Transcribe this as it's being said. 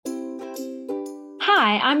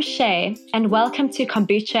Hi, I'm Shay, and welcome to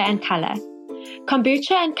Kombucha and Color.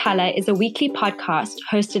 Kombucha and Color is a weekly podcast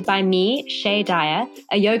hosted by me, Shay Dyer,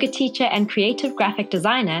 a yoga teacher and creative graphic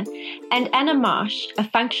designer, and Anna Marsh, a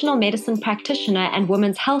functional medicine practitioner and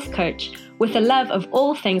women's health coach with a love of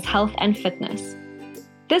all things health and fitness.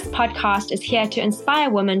 This podcast is here to inspire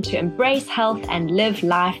women to embrace health and live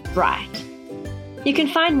life bright. You can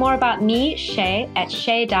find more about me, Shay, at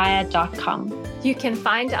shaydyer.com. You can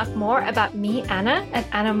find out more about me, Anna, at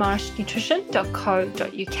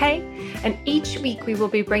annamarshnutrition.co.uk. And each week we will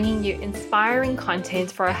be bringing you inspiring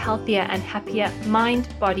content for a healthier and happier mind,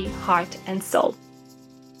 body, heart, and soul.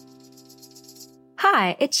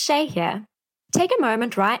 Hi, it's Shay here. Take a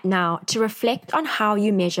moment right now to reflect on how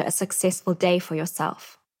you measure a successful day for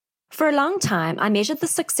yourself. For a long time, I measured the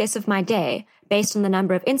success of my day based on the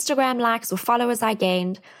number of Instagram likes or followers I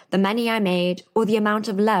gained, the money I made, or the amount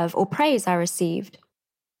of love or praise I received.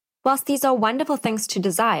 Whilst these are wonderful things to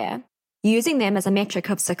desire, using them as a metric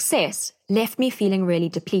of success left me feeling really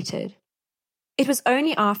depleted. It was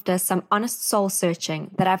only after some honest soul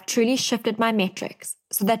searching that I've truly shifted my metrics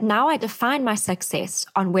so that now I define my success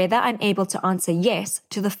on whether I'm able to answer yes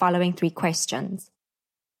to the following 3 questions.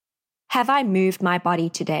 Have I moved my body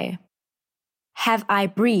today? Have I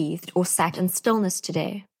breathed or sat in stillness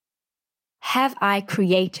today? Have I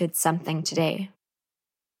created something today?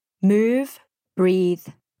 Move, breathe,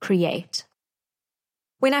 create.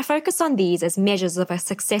 When I focus on these as measures of a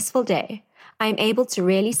successful day, I am able to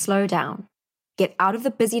really slow down, get out of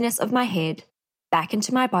the busyness of my head, back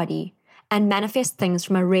into my body, and manifest things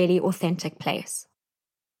from a really authentic place.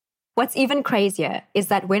 What's even crazier is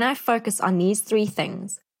that when I focus on these 3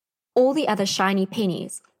 things, all the other shiny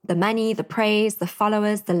pennies, the money, the praise, the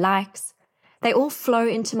followers, the likes, they all flow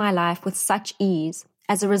into my life with such ease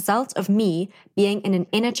as a result of me being in an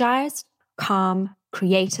energized, calm,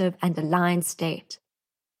 creative, and aligned state.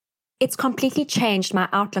 It's completely changed my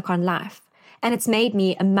outlook on life, and it's made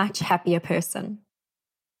me a much happier person.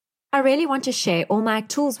 I really want to share all my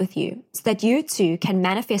tools with you so that you too can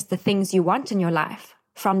manifest the things you want in your life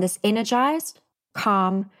from this energized,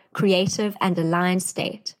 calm, creative, and aligned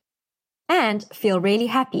state, and feel really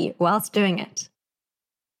happy whilst doing it.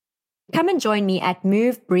 Come and join me at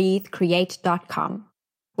movebreathecreate.com,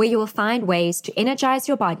 where you will find ways to energize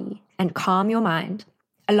your body and calm your mind,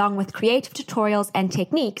 along with creative tutorials and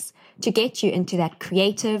techniques to get you into that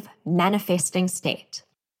creative, manifesting state.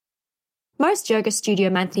 Most yoga studio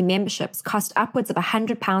monthly memberships cost upwards of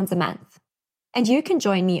 £100 a month, and you can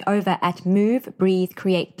join me over at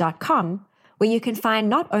movebreathecreate.com, where you can find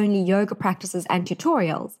not only yoga practices and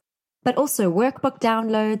tutorials, but also workbook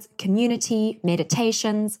downloads, community,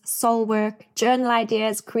 meditations, soul work, journal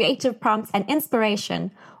ideas, creative prompts, and inspiration,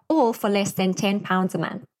 all for less than £10 a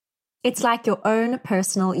month. It's like your own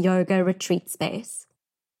personal yoga retreat space.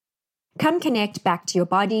 Come connect back to your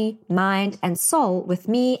body, mind, and soul with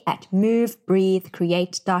me at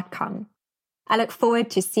movebreathecreate.com. I look forward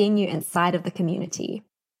to seeing you inside of the community.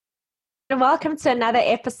 Welcome to another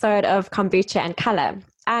episode of Kombucha and Color.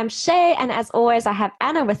 I'm Shay, and as always, I have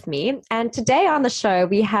Anna with me. And today on the show,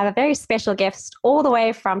 we have a very special guest all the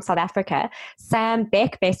way from South Africa, Sam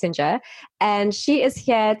Beck-Bessinger, and she is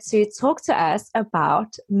here to talk to us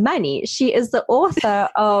about money. She is the author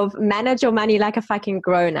of Manage Your Money Like a Fucking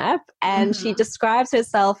Grown-Up, and she describes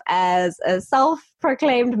herself as a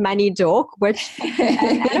self-proclaimed money dork, which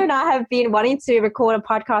Anna and I have been wanting to record a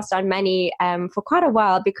podcast on money for quite a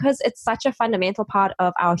while because it's such a fundamental part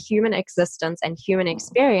of our human existence and human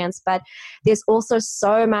experience. But there's also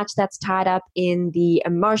so much that's tied up in the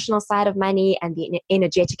emotional side of money and the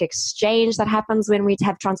energetic exchange that happens when we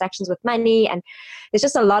have transactions with money. And there's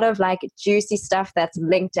just a lot of like juicy stuff that's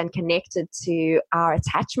linked and connected to our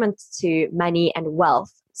attachment to money and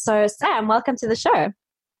wealth. So Sam, welcome to the show.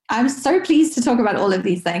 I'm so pleased to talk about all of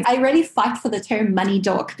these things. I really fight for the term money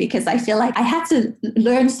dork because I feel like I had to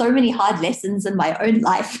learn so many hard lessons in my own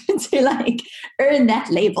life to earn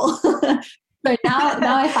that label. So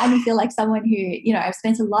now I finally feel like someone who, I've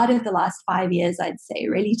spent a lot of the last 5 years, I'd say,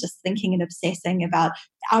 really just thinking and obsessing about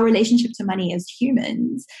our relationship to money as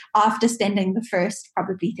humans after spending the first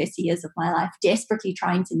probably 30 years of my life desperately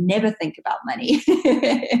trying to never think about money.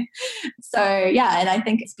 So, yeah, and I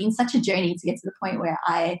think it's been such a journey to get to the point where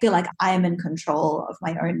I feel like I am in control of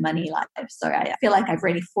my own money life. So I feel like I've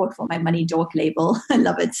really fought for my money dork label. I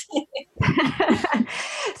love it.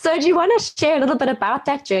 So do you want to share a little bit about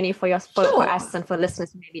that journey for us and for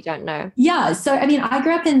listeners who maybe don't know? Yeah. So, I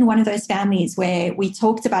grew up in one of those families where we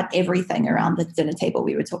talked about everything around the dinner table.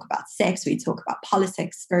 We would talk about sex, we'd talk about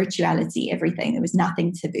politics, spirituality, everything. There was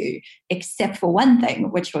nothing taboo except for one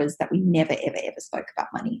thing, which was that we never, ever, ever spoke about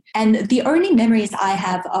money. And the the only memories I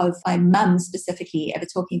have of my mum specifically ever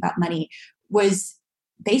talking about money was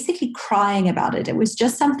basically crying about it. It was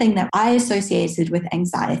just something that I associated with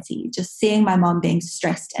anxiety, just seeing my mom being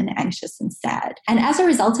stressed and anxious and sad. And as a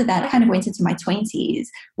result of that, I kind of went into my 20s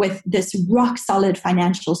with this rock solid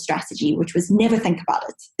financial strategy, which was never think about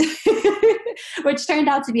it, which turned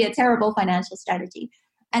out to be a terrible financial strategy.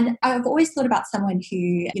 And I've always thought about someone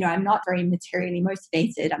who, I'm not very materially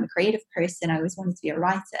motivated. I'm a creative person. I always wanted to be a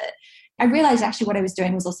writer. I realized actually what I was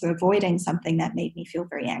doing was also avoiding something that made me feel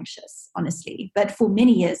very anxious, honestly. But for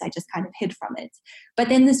many years, I just kind of hid from it. But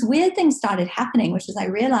then this weird thing started happening, which was I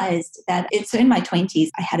realized that so in my 20s,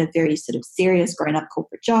 I had a very sort of serious grown-up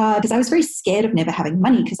corporate job because I was very scared of never having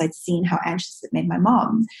money because I'd seen how anxious it made my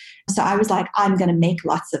mom. So I was like, I'm going to make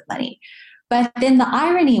lots of money. But then the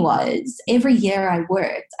irony was every year I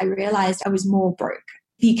worked, I realized I was more broke.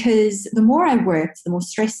 Because the more I worked, the more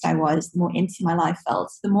stressed I was, the more empty my life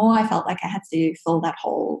felt, the more I felt like I had to fill that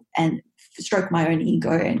hole and stroke my own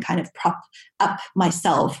ego and kind of prop up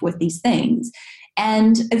myself with these things.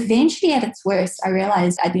 And eventually at its worst, I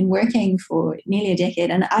realized I'd been working for nearly a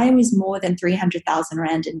decade and I was more than 300,000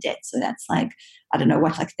 Rand in debt. So that's like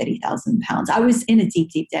 30,000 pounds. I was in a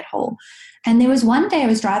deep, deep debt hole. And there was one day I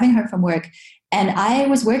was driving home from work and I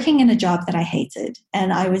was working in a job that I hated.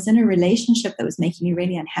 And I was in a relationship that was making me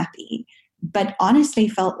really unhappy, but honestly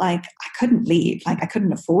felt like I couldn't leave, like I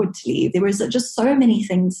couldn't afford to leave. There was just so many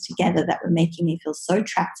things together that were making me feel so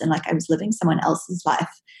trapped and like I was living someone else's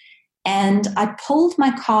life. And I pulled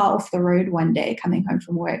my car off the road one day coming home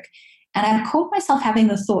from work. And I caught myself having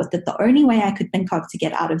the thought that the only way I could think of to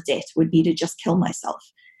get out of debt would be to just kill myself.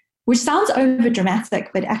 Which sounds over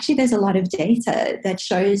dramatic, but actually there's a lot of data that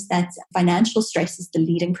shows that financial stress is the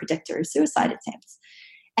leading predictor of suicide attempts.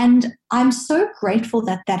 And I'm so grateful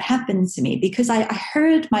that that happened to me because I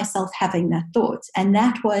heard myself having that thought. And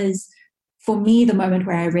that was, for me, the moment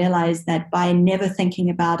where I realized that by never thinking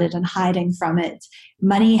about it and hiding from it,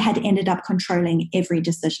 money had ended up controlling every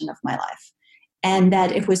decision of my life. And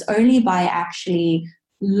that it was only by actually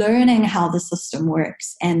learning how the system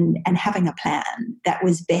works and having a plan that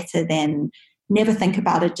was better than never think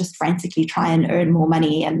about it, just frantically try and earn more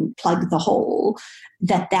money and plug the hole,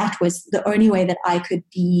 that was the only way that I could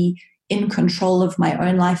be in control of my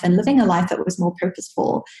own life and living a life that was more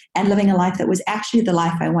purposeful and living a life that was actually the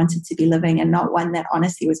life I wanted to be living and not one that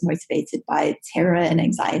honestly was motivated by terror and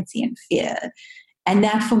anxiety and fear. And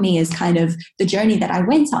that for me is kind of the journey that I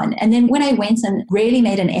went on. And then when I went and really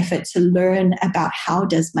made an effort to learn about how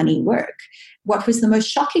does money work, what was the most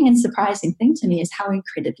shocking and surprising thing to me is how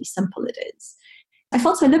incredibly simple it is. I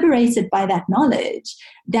felt so liberated by that knowledge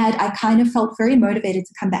that I kind of felt very motivated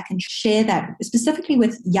to come back and share that specifically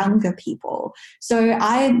with younger people. So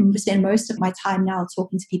I spend most of my time now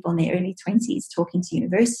talking to people in their early 20s, talking to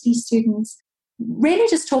university students, really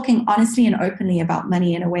just talking honestly and openly about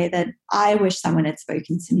money in a way that I wish someone had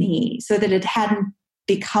spoken to me so that it hadn't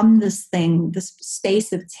become this thing, this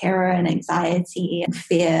space of terror and anxiety and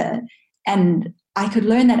fear. And I could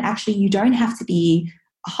learn that actually you don't have to be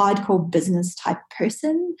a hardcore business type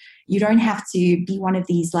person. You don't have to be one of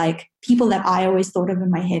these like people that I always thought of in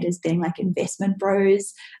my head as being like investment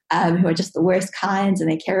bros who are just the worst kinds and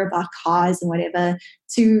they care about cars and whatever,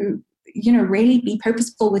 to really be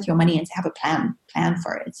purposeful with your money and to have a plan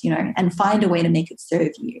for it, and find a way to make it serve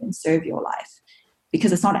you and serve your life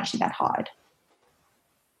because it's not actually that hard.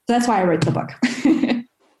 So that's why I wrote the book.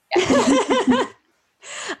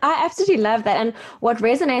 I absolutely love that. And what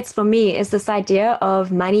resonates for me is this idea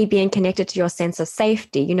of money being connected to your sense of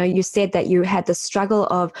safety. You said that you had the struggle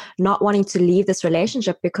of not wanting to leave this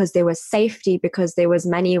relationship because there was safety, because there was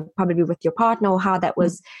money probably with your partner or how that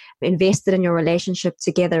was invested in your relationship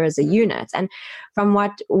together as a unit. And from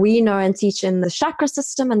what we know and teach in the chakra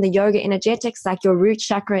system and the yoga energetics, like your root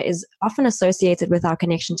chakra is often associated with our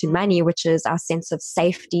connection to money, which is our sense of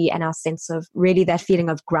safety and our sense of really that feeling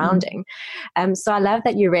of grounding. So I love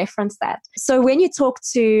that you reference that. So when you talk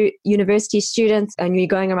to university students and you're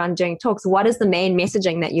going around doing talks, what is the main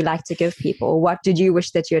messaging that you like to give people? What did you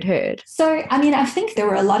wish that you had heard? So, I think there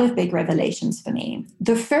were a lot of big revelations for me.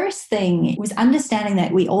 The first thing was understanding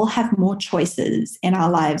that we all have more choices in our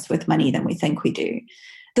lives with money than we think we do.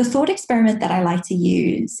 The thought experiment that I like to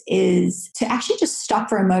use is to actually just stop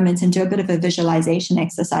for a moment and do a bit of a visualization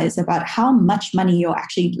exercise about how much money you're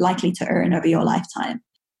actually likely to earn over your lifetime.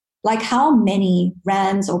 Like how many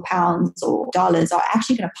rands or pounds or dollars are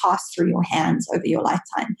actually going to pass through your hands over your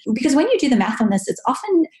lifetime? Because when you do the math on this, it's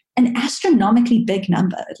often an astronomically big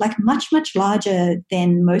number, like much, much larger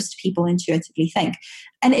than most people intuitively think.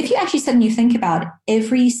 And if you actually sit and you think about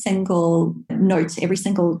every single note, every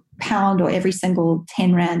single pound or every single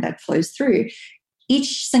 10 rand that flows through,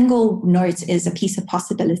 each single note is a piece of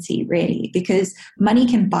possibility, really, because money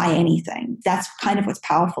can buy anything. That's kind of what's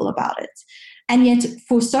powerful about it. And yet,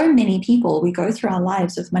 for so many people, we go through our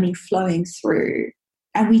lives with money flowing through,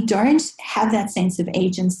 and we don't have that sense of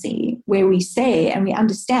agency where we say and we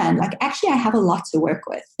understand, like, actually, I have a lot to work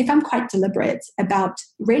with. If I'm quite deliberate about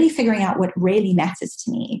really figuring out what really matters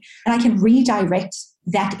to me, and I can redirect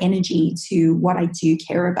that energy to what I do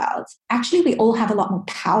care about, actually, we all have a lot more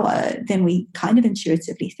power than we kind of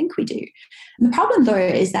intuitively think we do. And the problem, though,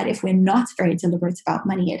 is that if we're not very deliberate about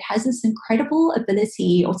money, it has this incredible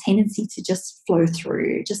ability or tendency to just flow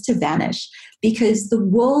through, just to vanish, because the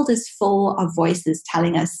world is full of voices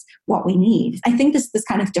telling us what we need. I think this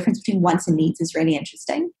kind of difference between wants and needs is really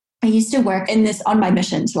interesting. I used to work in this on my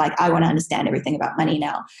mission to I want to understand everything about money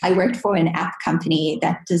now. I worked for an app company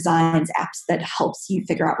that designs apps that helps you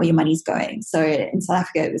figure out where your money's going. So in South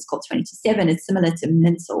Africa, it was called 22/7. It's similar to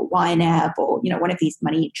Mint or YNAB or, one of these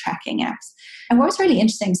money tracking apps. And what was really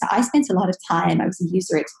interesting, so I spent a lot of time, I was a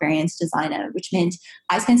user experience designer, which meant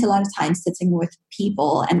I spent a lot of time sitting with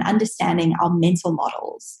people and understanding our mental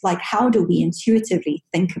models. Like, how do we intuitively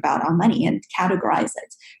think about our money and categorize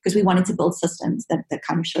it? Because we wanted to build systems that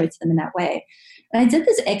kind of show it to them in that way. And I did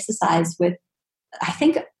this exercise with, I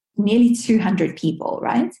think, nearly 200 people,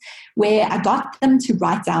 right? Where I got them to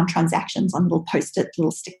write down transactions on little post-it,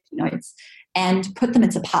 little sticky notes, and put them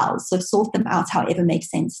into piles. So sort them out however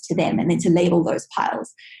makes sense to them, and then to label those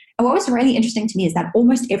piles. And what was really interesting to me is that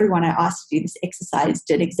almost everyone I asked to do this exercise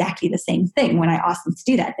did exactly the same thing when I asked them to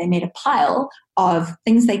do that. They made a pile of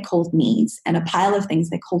things they called needs and a pile of things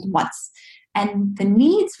they called wants. And the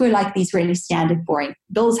needs were like these really standard, boring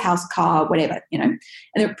bills, house, car, whatever, and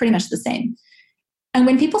they're pretty much the same. And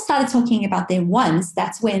when people started talking about their wants,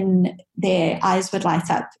 that's when their eyes would light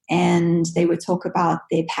up and they would talk about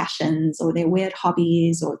their passions or their weird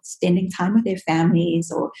hobbies or spending time with their families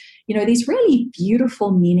or, these really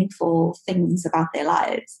beautiful, meaningful things about their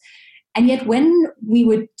lives. And yet when we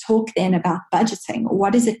would talk then about budgeting,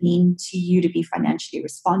 what does it mean to you to be financially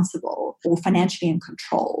responsible or financially in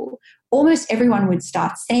control? Almost everyone would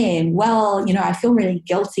start saying, well, I feel really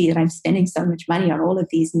guilty that I'm spending so much money on all of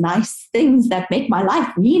these nice things that make my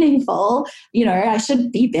life meaningful. I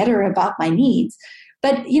should be better about my needs.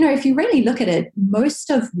 But, if you really look at it, most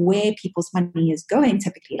of where people's money is going,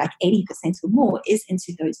 typically like 80% or more, is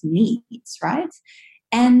into those needs, right?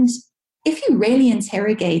 And if you really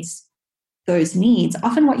interrogate those needs,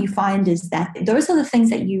 often what you find is that those are the things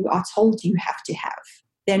that you are told you have to have.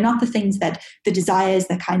 They're not the things that the desires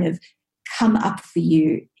that kind of come up for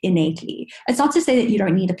you innately. It's not to say that you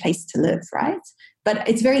don't need a place to live, right? But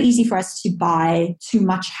it's very easy for us to buy too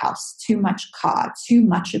much house, too much car, too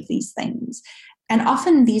much of these things. And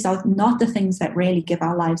often these are not the things that really give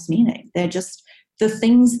our lives meaning. They're just the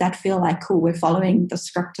things that feel like, cool, we're following the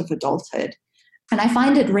script of adulthood. And I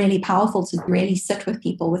find it really powerful to really sit with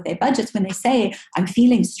people with their budgets when they say, I'm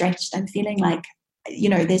feeling stretched, I'm feeling like,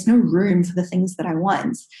 there's no room for the things that I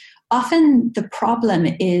want. Often the problem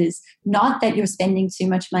is not that you're spending too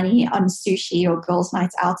much money on sushi or girls'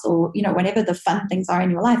 nights out or, whatever the fun things are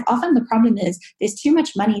in your life. Often the problem is there's too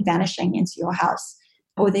much money vanishing into your house,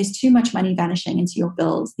 or there's too much money vanishing into your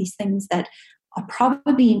bills, these things that are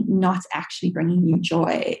probably not actually bringing you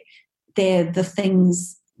joy. They're the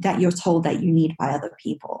things that you're told that you need by other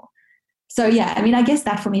people. So yeah, I guess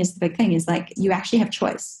that for me is the big thing, is like you actually have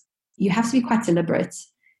choice. You have to be quite deliberate,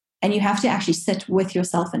 and you have to actually sit with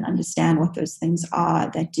yourself and understand what those things are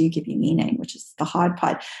that do give you meaning, which is the hard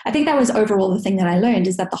part. I think that was overall the thing that I learned,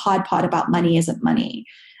 is that the hard part about money isn't money.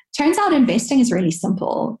 Turns out investing is really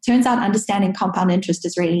simple. Turns out understanding compound interest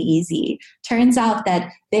is really easy. Turns out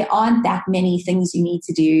that there aren't that many things you need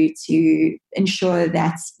to do to ensure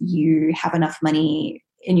that you have enough money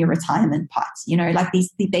in your retirement pot, like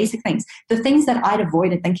the basic things, the things that I'd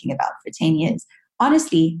avoided thinking about for 10 years.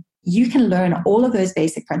 Honestly, you can learn all of those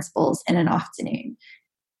basic principles in an afternoon.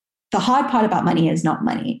 The hard part about money is not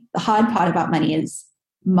money. The hard part about money is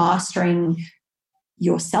mastering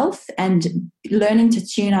yourself and learning to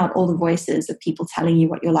tune out all the voices of people telling you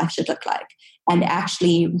what your life should look like, and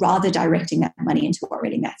actually rather directing that money into what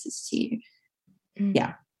really matters to you.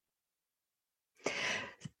 Yeah.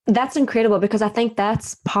 That's incredible, because I think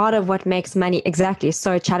that's part of what makes money exactly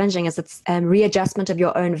so challenging, is its readjustment of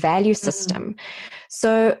your own value system.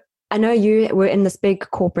 So I know you were in this big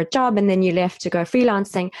corporate job and then you left to go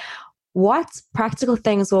freelancing. What practical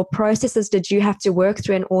things or processes did you have to work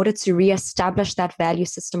through in order to reestablish that value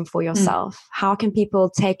system for yourself? How can people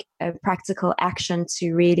take a practical action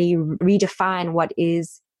to really redefine what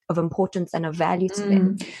is of importance and of value to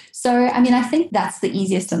them? So, I mean, I think that's the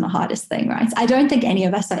easiest and the hardest thing, right? I don't think any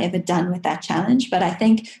of us are ever done with that challenge, but I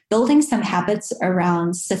think building some habits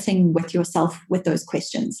around sitting with yourself with those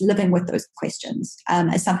questions, living with those questions,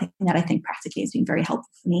 is something that I think practically has been very helpful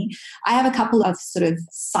for me. I have a couple of sort of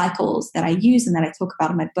cycles that I use and that I talk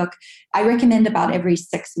about in my book. I recommend about every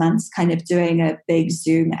 6 months kind of doing a big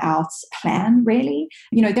zoom out plan, really.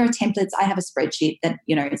 There are templates. I have a spreadsheet that,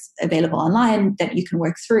 is available online that you can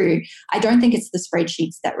work through. I don't think it's the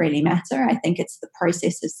spreadsheets that really matter. I think it's the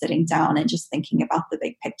process of sitting down and just thinking about the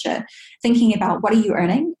big picture, thinking about what are you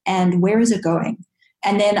earning and where is it going?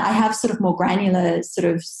 And then I have sort of more granular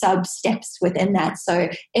sort of sub steps within that. So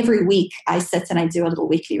every week I sit and I do a little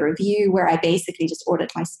weekly review where I basically just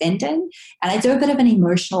audit my spending, and I do a bit of an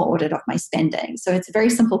emotional audit of my spending. So it's a very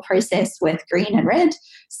simple process with green and red.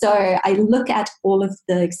 So I look at all of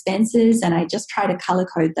the expenses and I just try to color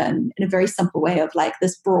code them in a very simple way of like,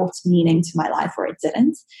 this brought meaning to my life or it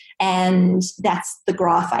didn't. And that's the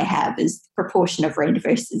graph I have, is proportion of red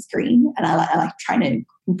versus green. And I like trying to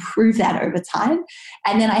improve that over time.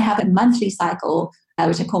 And then I have a monthly cycle,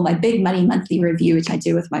 which I call my big money monthly review, which I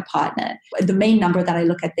do with my partner. The main number that I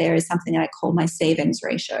look at there is something that I call my savings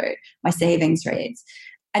ratio, my savings rates.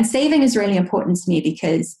 And saving is really important to me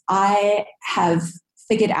because I have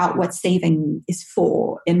figured out what saving is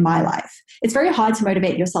for in my life. It's very hard to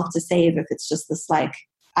motivate yourself to save if it's just this like,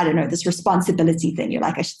 I don't know, this responsibility thing. You're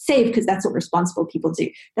like, I should save because that's what responsible people do.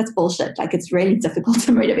 That's bullshit. Like, it's really difficult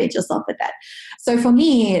to motivate yourself with that. So for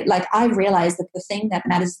me, like, I've realized that the thing that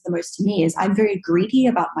matters the most to me is I'm very greedy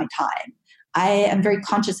about my time. I am very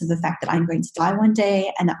conscious of the fact that I'm going to die one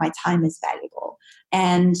day and that my time is valuable.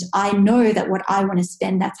 And I know that what I want to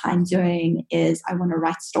spend that time doing is I want to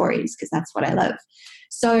write stories because that's what I love.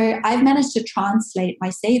 So I've managed to translate my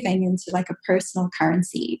saving into like a personal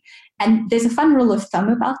currency. And there's a fun rule of thumb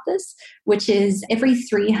about this, which is every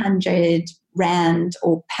 300 Rand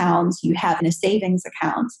or pounds you have in a savings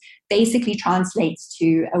account basically translates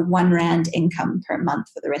to a 1 Rand income per month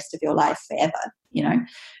for the rest of your life forever,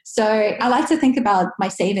 So I like to think about my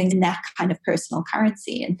savings in that kind of personal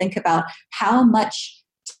currency and think about how much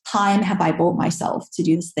time have I bought myself to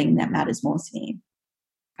do this thing that matters more to me.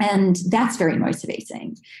 And that's very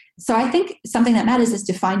motivating. So I think something that matters is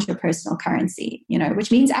to find your personal currency, which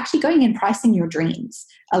means actually going and pricing your dreams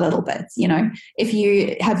a little bit. If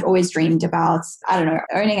you have always dreamed about, I don't know,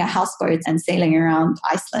 owning a houseboat and sailing around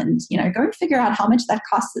Iceland, go and figure out how much that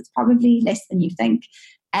costs. It's probably less than you think.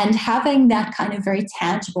 And having that kind of very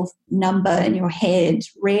tangible number in your head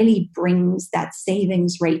really brings that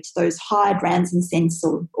savings rate, those hard rands and cents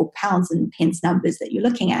or pounds and pence numbers that you're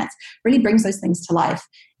looking at, really brings those things to life,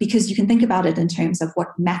 because you can think about it in terms of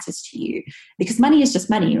what matters to you. Because money is just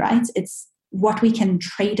money, right? It's what we can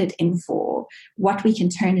trade it in for, what we can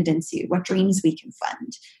turn it into, what dreams we can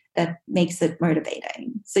fund, that makes it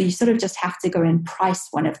motivating. So you sort of just have to go and price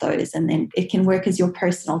one of those, and then it can work as your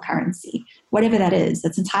personal currency, whatever that is.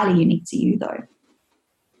 That's entirely unique to you though.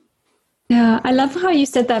 Yeah, I love how you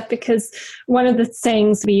said that, because one of the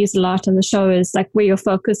sayings we use a lot on the show is like, where your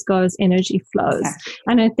focus goes, energy flows. Exactly.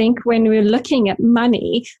 And I think when we're looking at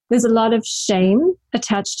money, there's a lot of shame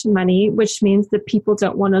attached to money, which means that people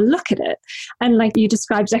don't want to look at it. And like you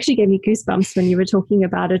described, it actually gave me goosebumps when you were talking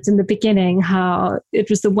about it in the beginning, how it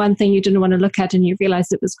was the one thing you didn't want to look at and you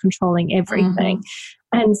realized it was controlling everything. Mm-hmm.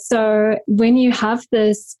 And so when you have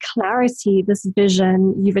this clarity, this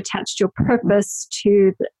vision, you've attached your purpose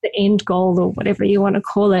to the end goal or whatever you want to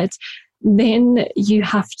call it, then you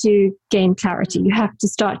have to gain clarity. You have to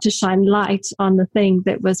start to shine light on the thing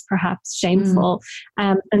that was perhaps shameful.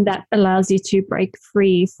 And that allows you to break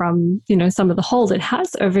free from, some of the hold it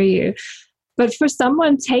has over you. But for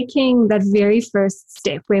someone taking that very first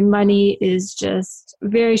step where money is just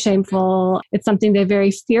very shameful, it's something they're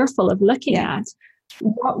very fearful of looking at,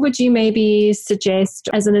 what would you maybe suggest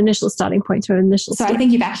as an initial starting point or an initial step? So I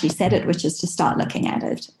think you've actually said it, which is to start looking at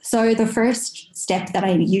it. So the first step that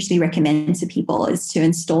I usually recommend to people is to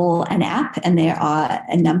install an app, and there are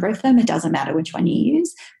a number of them, it doesn't matter which one you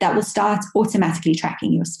use, that will start automatically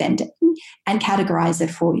tracking your spending. doing and categorize it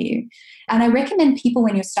for you. And I recommend people,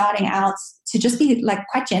 when you're starting out, to just be like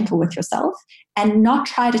quite gentle with yourself and not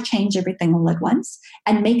try to change everything all at once,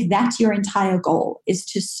 and make that your entire goal, is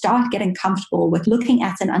to start getting comfortable with looking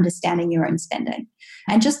at and understanding your own spending.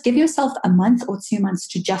 And just give yourself a month or 2 months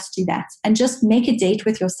to just do that, and just make a date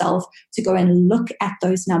with yourself to go and look at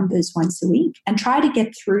those numbers once a week and try to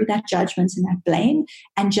get through that judgment and that blame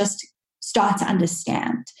and just start to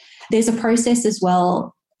understand. There's a process as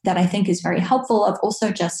well that I think is very helpful of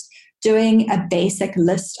also just doing a basic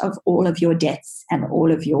list of all of your debts and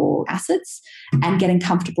all of your assets and getting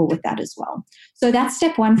comfortable with that as well. So that's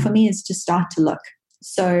step one for me, is to start to look.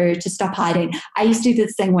 So to stop hiding. I used to do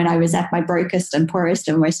this thing when I was at my brokest and poorest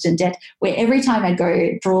and most in debt, where every time I'd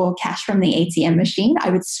go draw cash from the ATM machine, I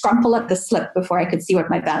would scrumple up the slip before I could see what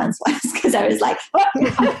my balance was, because I was like,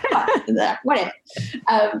 whatever.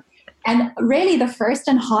 And really the first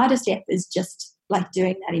and hardest step is just like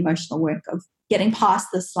doing that emotional work of getting past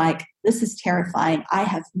this, like, this is terrifying. I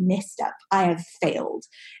have messed up. I have failed.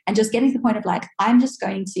 And just getting to the point of like, I'm just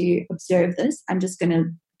going to observe this. I'm just going to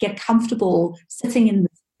get comfortable sitting in the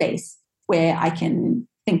space where I can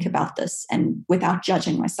think about this and without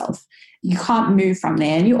judging myself. You can't move from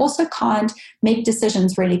there. And you also can't make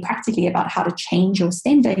decisions really practically about how to change your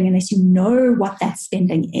spending unless you know what that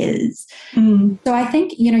spending is. So I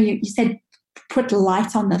think, you said put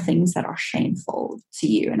light on the things that are shameful to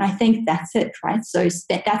you. And I think that's it, right? So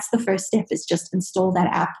that's the first step, is just install that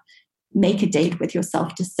app, make a date with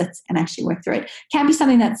yourself to sit and actually work through it. It can be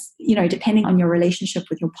something that's, depending on your relationship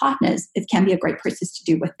with your partners, it can be a great process to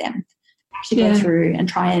do with them. Actually go through and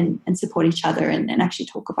try and support each other and actually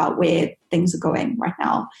talk about where things are going right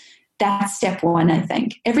now. That's step one, I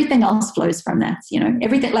think. Everything else flows from that,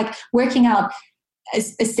 everything, like working out a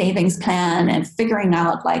savings plan and figuring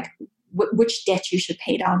out like which debt you should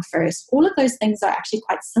pay down first. All of those things are actually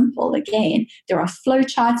quite simple. Again, there are flow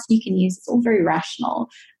charts you can use. It's all very rational.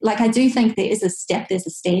 Like, I do think there's a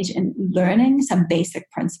stage in learning some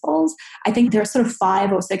basic principles. I think there are sort of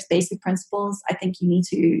 5 or 6 basic principles I think you need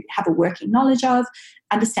to have a working knowledge of.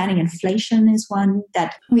 Understanding inflation is one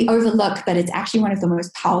that we overlook, but it's actually one of the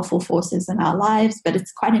most powerful forces in our lives, but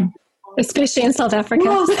it's quite important. Especially in South Africa.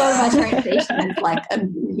 So much inflation is like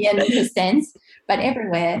 1,000,000%, but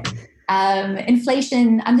everywhere.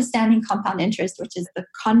 Inflation, understanding compound interest, which is the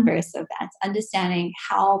converse of that, understanding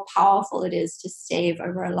how powerful it is to save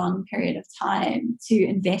over a long period of time, to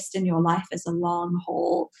invest in your life as a long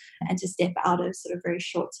haul, and to step out of sort of very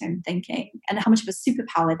short-term thinking, and how much of a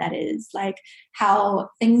superpower that is. Like how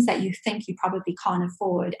things that you think you probably can't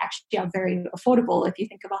afford actually are very affordable if you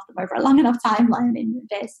think about them over a long enough timeline and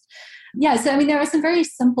invest. Yeah, so I mean, there are some very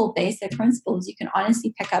simple basic principles. You can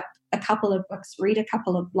honestly pick up a couple of books, read a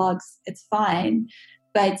couple of blogs, it's fine.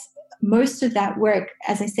 But most of that work,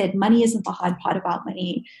 as I said, money isn't the hard part about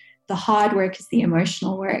money. The hard work is the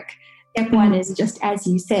emotional work. Step one is just, as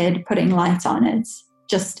you said, putting light on it,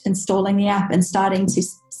 just installing the app and starting to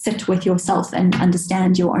sit with yourself and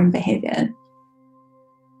understand your own behavior.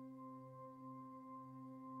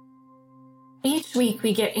 Each week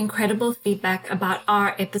we get incredible feedback about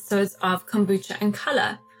our episodes of Kombucha and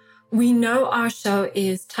Color. We know our show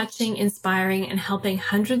is touching, inspiring, and helping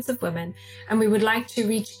hundreds of women, and we would like to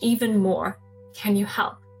reach even more. Can you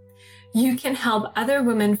help? You can help other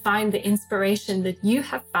women find the inspiration that you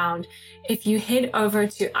have found if you head over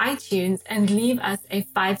to iTunes and leave us a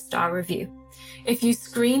 5-star review. If you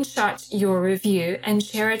screenshot your review and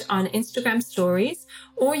share it on Instagram stories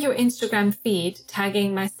or your Instagram feed,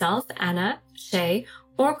 tagging myself, Anna, Shay,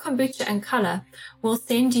 or Kombucha and Color, we'll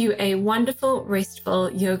send you a wonderful,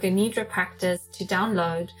 restful yoga nidra practice to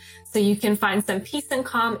download so you can find some peace and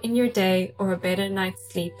calm in your day or a better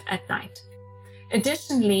night's sleep at night.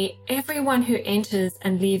 Additionally, everyone who enters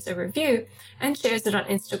and leaves a review and shares it on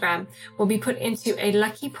Instagram will be put into a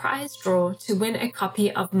lucky prize draw to win a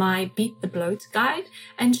copy of my Beat the Bloat guide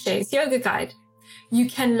and Shay's yoga guide. You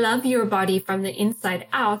can love your body from the inside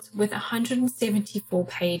out with 174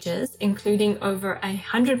 pages, including over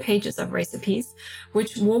 100 pages of recipes,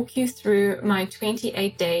 which walk you through my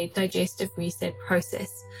 28-day digestive reset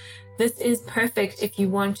process. This is perfect if you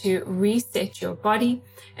want to reset your body,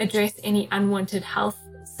 address any unwanted health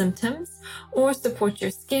symptoms, or support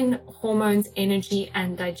your skin, hormones, energy,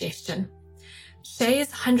 and digestion. Shay's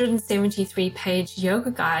 173-page yoga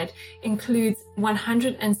guide includes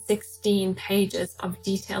 116 pages of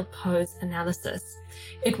detailed pose analysis.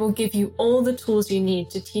 It will give you all the tools you need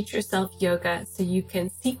to teach yourself yoga so you can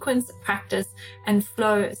sequence, practice, and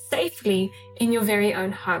flow safely in your very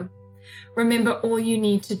own home. Remember, all you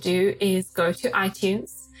need to do is go to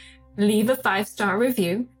iTunes, leave a 5-star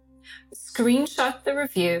review, screenshot the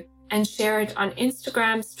review, and share it on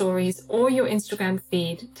Instagram stories or your Instagram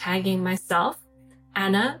feed, tagging myself,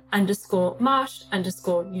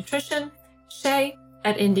 Anna_Marsh_nutrition, Shay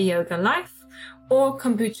at Indie Yoga Life, or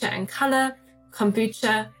Kombucha and Color,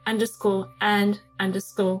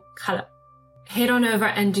 Kombucha_and_color. Head on over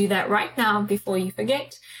and do that right now before you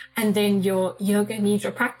forget, and then your yoga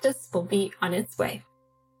nidra practice will be on its way.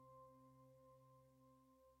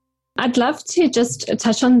 I'd love to just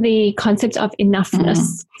touch on the concept of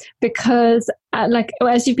enoughness, because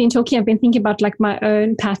as you've been talking, I've been thinking about like my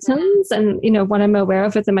own patterns and, you know, what I'm aware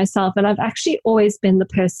of within myself. And I've actually always been the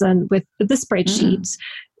person with the spreadsheet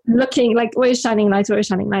looking like always shining lights, always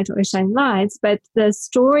shining lights, always shining lights. But the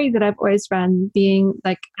story that I've always run being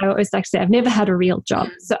like, I always like to say, I've never had a real job.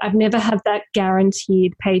 So I've never had that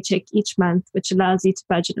guaranteed paycheck each month, which allows you to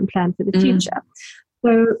budget and plan for the future.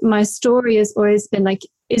 So my story has always been like,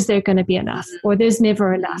 is there going to be enough? Or there's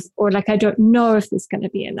never enough. Or like, I don't know if there's going to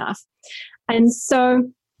be enough. And so,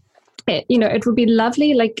 it would be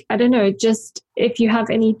lovely, like, I don't know, just if you have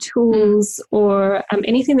any tools or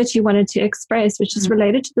anything that you wanted to express, which is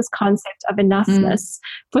related to this concept of enoughness.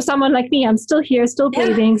 For someone like me, I'm still here, still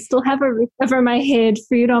breathing, still have a roof over my head,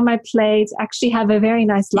 food on my plate, actually have a very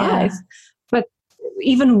nice life. But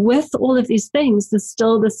even with all of these things, there's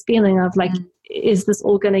still this feeling of like, is this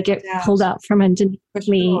all going to get pulled out from underneath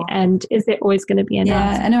me? And is there always going to be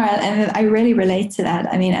enough? Yeah, I know. And I really relate to that.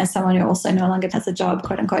 I mean, as someone who also no longer has a job,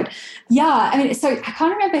 quote unquote. Yeah. I mean, so I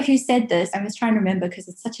can't remember who said this. I was trying to remember because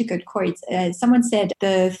it's such a good quote. Someone said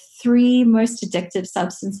the 3 most addictive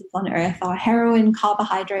substances on earth are heroin,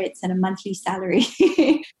 carbohydrates, and a monthly salary.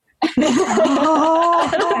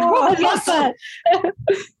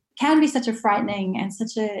 Can be such a frightening and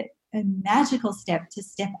such a magical step to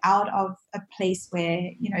step out of a place where,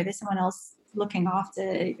 there's someone else looking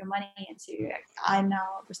after your money and I'm now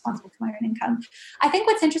responsible for my own income. I think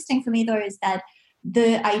what's interesting for me though is that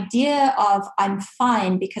the idea of I'm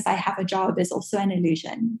fine because I have a job is also an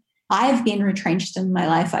illusion. I've been retrenched in my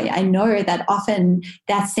life. I know that often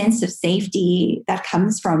that sense of safety that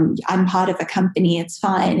comes from I'm part of a company, it's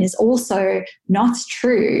fine, is also not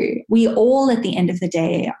true. We all at the end of the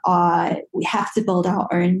day we have to build our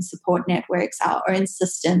own support networks, our own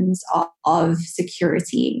systems of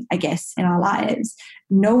security, I guess, in our lives.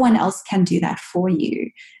 No one else can do that for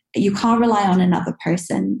you. You can't rely on another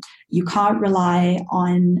person. You can't rely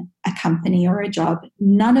on a company or a job.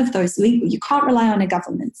 None of those. You can't rely on a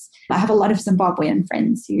government. I have a lot of Zimbabwean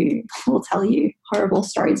friends who will tell you horrible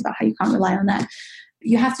stories about how you can't rely on that.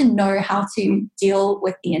 You have to know how to deal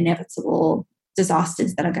with the inevitable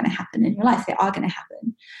disasters that are going to happen in your life. They are going to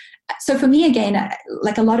happen. So for me, again,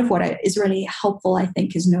 like a lot of what is really helpful, I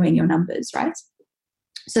think, is knowing your numbers, right?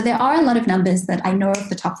 So there are a lot of numbers that I know off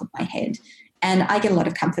the top of my head. And I get a lot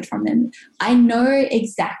of comfort from them. I know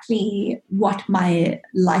exactly what my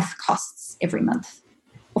life costs every month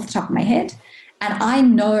off the top of my head. And I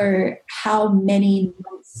know how many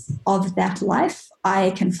months of that life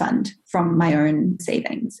I can fund from my own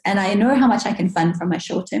savings. And I know how much I can fund from my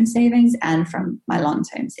short-term savings and from my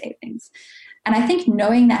long-term savings. And I think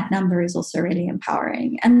knowing that number is also really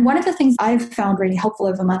empowering. And one of the things I've found really helpful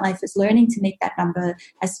over my life is learning to make that number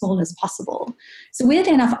as small as possible. So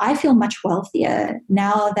weirdly enough, I feel much wealthier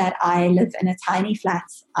now that I live in a tiny flat.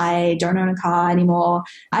 I don't own a car anymore.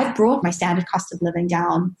 I've brought my standard cost of living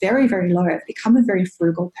down very, very low. I've become a very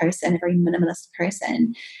frugal person, a very minimalist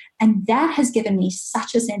person. And that has given me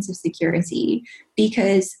such a sense of security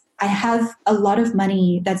because I have a lot of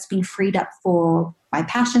money that's been freed up for my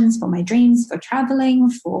passions, for my dreams, for traveling,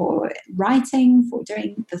 for writing, for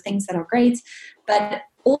doing the things that are great. But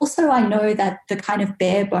also I know that the kind of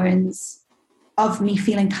bare bones of me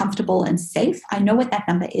feeling comfortable and safe, I know what that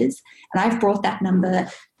number is. And I've brought that number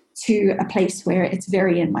to a place where it's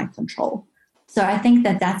very in my control. So I think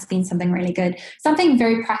that that's been something really good. Something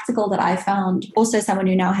very practical that I found, also someone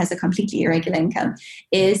who now has a completely irregular income,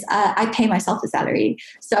 is I pay myself a salary.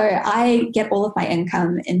 So I get all of my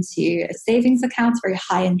income into a savings account, very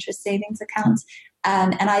high interest savings account.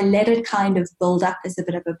 And I let it kind of build up as a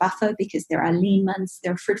bit of a buffer because there are lean months,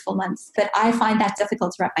 there are fruitful months. But I find that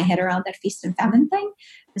difficult to wrap my head around that feast and famine thing.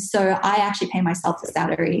 So I actually pay myself a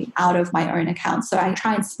salary out of my own account. So I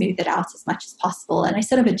try and smooth it out as much as possible. And I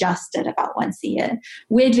sort of adjust it about once a year.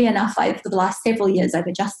 Weirdly enough, for the last several years, I've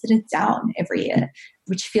adjusted it down every year,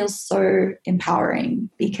 which feels so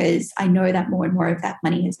empowering because I know that more and more of that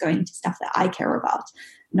money is going to stuff that I care about,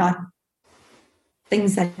 not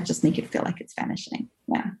things that just make it feel like it's vanishing.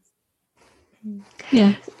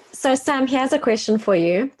 Yeah. So Sam, here's a question for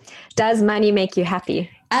you. Does money make you happy?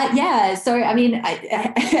 Yeah. So, I mean,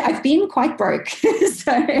 I've been quite broke.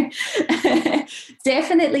 So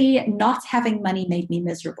Definitely not having money made me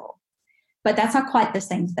miserable. But that's not quite the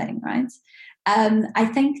same thing, right? I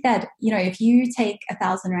think that, if you take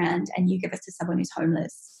 1,000 Rand and you give it to someone who's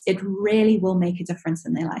homeless, it really will make a difference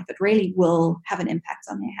in their life. It really will have an impact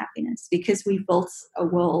on their happiness, because we've built a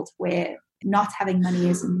world where not having money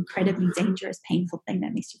is an incredibly dangerous, painful thing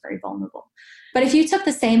that makes you very vulnerable. But if you took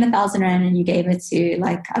the same 1,000 Rand and you gave it to,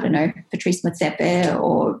 like, I don't know, Patrice Motsepe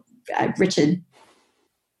or Richard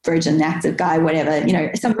Virgin active guy, whatever,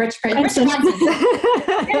 some rich person.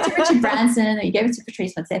 Richard Branson, or you gave it to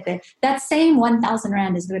Patrice Motsepe, that same 1,000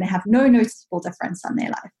 Rand is going to have no noticeable difference on their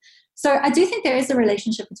life. So I do think there is a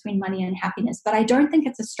relationship between money and happiness, but I don't think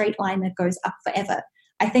it's a straight line that goes up forever.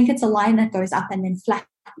 I think it's a line that goes up and then flattens.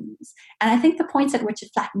 And I think the point at which it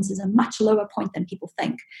flattens is a much lower point than people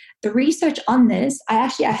think. The research on this, I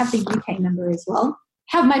have the UK number as well.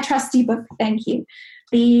 Have my trusty book, thank you.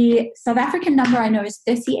 The South African number I know is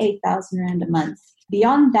 38,000 Rand a month.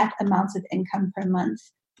 Beyond that amount of income per month,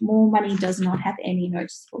 more money does not have any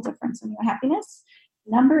noticeable difference on your happiness.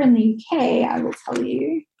 Number in the UK, I will tell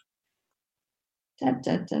you.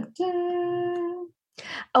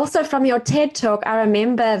 Also, from your TED Talk, I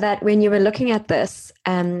remember that when you were looking at this,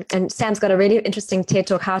 and Sam's got a really interesting TED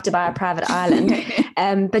Talk, How to Buy a Private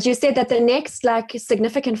Island, but you said that the next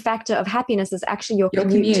significant factor of happiness is actually your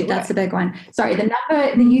commute. That's a big one. Sorry,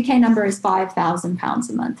 the UK number is £5,000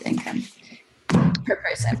 a month income per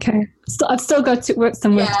person. Okay, so I've still got to work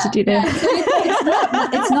some work to do there. Yeah. So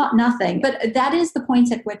it's not nothing, but that is the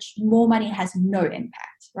point at which more money has no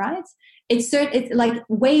impact, right? It's like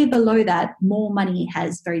way below that, more money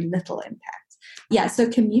has very little impact. Yeah, so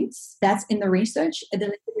commutes, that's in the research. The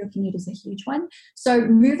length of your commute is a huge one. So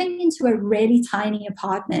moving into a really tiny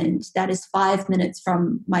apartment that is 5 minutes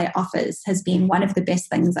from my office has been one of the best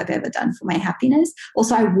things I've ever done for my happiness.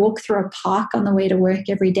 Also, I walk through a park on the way to work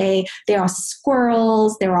every day. There are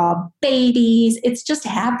squirrels, there are babies. It's just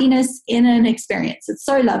happiness in an experience. It's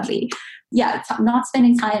so lovely. Yeah, not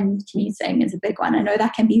spending time commuting is a big one. I know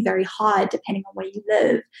that can be very hard depending on where you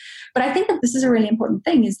live. But I think that this is a really important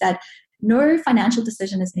thing, is that no financial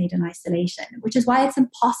decision is made in isolation, which is why it's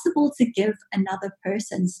impossible to give another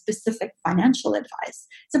person specific financial advice.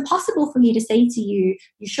 It's impossible for me to say to you,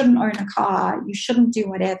 you shouldn't own a car, you shouldn't do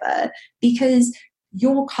whatever, because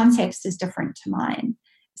your context is different to mine.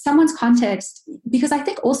 Someone's context, because I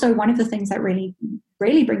think also one of the things that really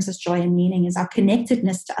brings us joy and meaning is our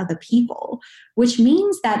connectedness to other people, which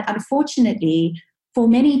means that unfortunately, for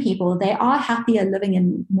many people, they are happier living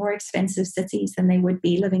in more expensive cities than they would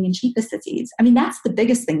be living in cheaper cities. I mean, that's the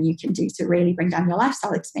biggest thing you can do to really bring down your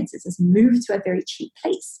lifestyle expenses, is move to a very cheap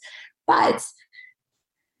place. But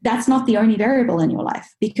that's not the only variable in your life,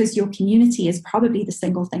 because your community is probably the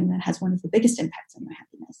single thing that has one of the biggest impacts on your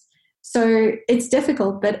happiness. So it's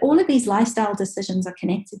difficult, but all of these lifestyle decisions are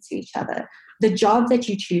connected to each other. The job that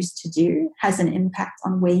you choose to do has an impact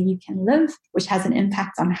on where you can live, which has an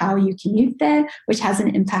impact on how you commute there, which has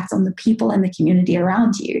an impact on the people in the community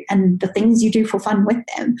around you and the things you do for fun with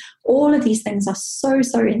them. All of these things are so,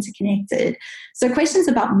 so interconnected. So questions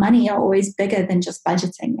about money are always bigger than just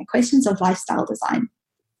budgeting. They're questions of lifestyle design,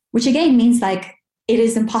 which again means like it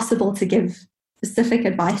is impossible to give specific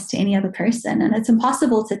advice to any other person. And it's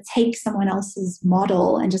impossible to take someone else's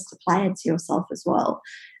model and just apply it to yourself as well.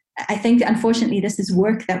 I think, unfortunately, this is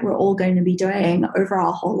work that we're all going to be doing over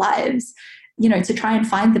our whole lives, to try and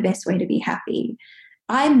find the best way to be happy.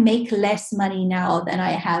 I make less money now than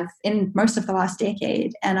I have in most of the last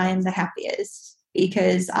decade, and I am the happiest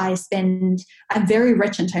because I'm very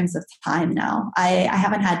rich in terms of time now. I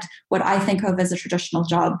haven't had what I think of as a traditional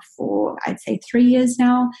job for, I'd say, 3 years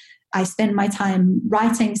now. I spend my time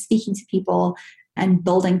writing, speaking to people, and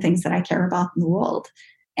building things that I care about in the world.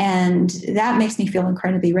 And that makes me feel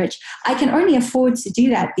incredibly rich. I can only afford to do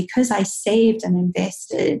that because I saved and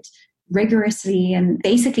invested rigorously. And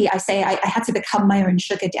basically, I had to become my own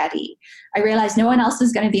sugar daddy. I realized no one else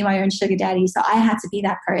was going to be my own sugar daddy, so I had to be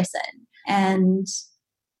that person. And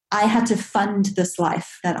I had to fund this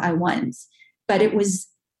life that I want. But it was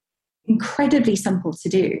incredibly simple to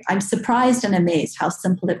do. I'm surprised and amazed how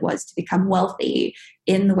simple it was to become wealthy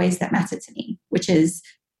in the ways that matter to me, which is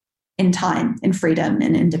in time, in freedom,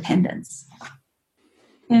 and independence.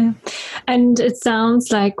 Yeah. And it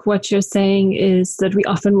sounds like what you're saying is that we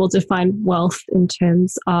often will define wealth in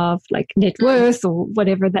terms of like net worth or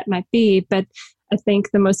whatever that might be. But I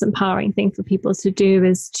think the most empowering thing for people to do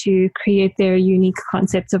is to create their unique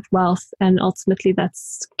concept of wealth. And ultimately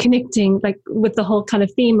that's connecting, like with the whole kind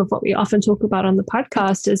of theme of what we often talk about on the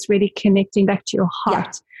podcast, is really connecting back to your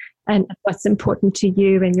heart. and what's important to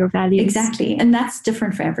you and your values. Exactly. And that's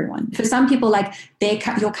different for everyone. For some people, like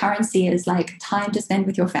your currency is like time to spend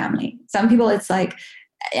with your family. Some people it's like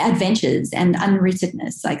adventures and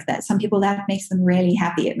unrootedness like that. Some people that makes them really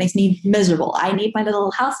happy. It makes me miserable. I need my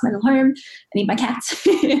little house, my little home. I need my cats.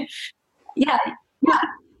 Yeah.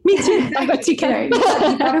 Me too. I've got two cats.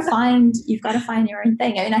 You've got to find your own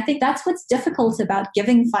thing. I mean, I think that's what's difficult about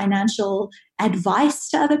giving financial advice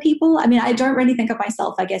to other people. I mean, I don't really think of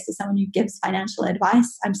myself, I guess, as someone who gives financial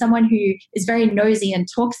advice. I'm someone who is very nosy and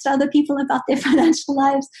talks to other people about their financial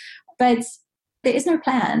lives. But there is no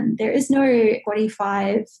plan. There is no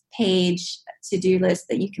 45-page to-do list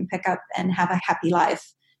that you can pick up and have a happy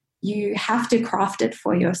life. You have to craft it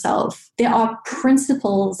for yourself. There are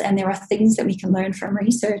principles and there are things that we can learn from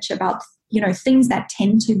research about, things that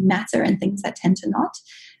tend to matter and things that tend to not.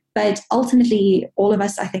 But ultimately, all of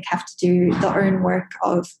us, I think, have to do the own work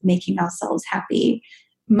of making ourselves happy.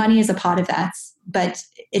 Money is a part of that, but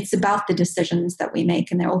it's about the decisions that we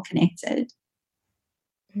make, and they're all connected.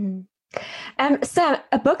 So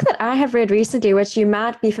a book that I have read recently, which you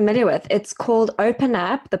might be familiar with, it's called Open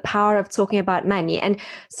Up, The Power of Talking About Money. And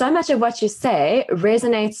so much of what you say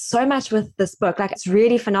resonates so much with this book. Like, it's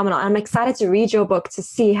really phenomenal. I'm excited to read your book to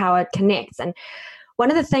see how it connects. And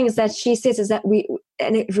one of the things that she says is that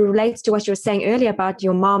and it relates to what you were saying earlier about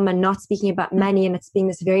your mom and not speaking about money and it's being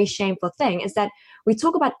this very shameful thing, is that we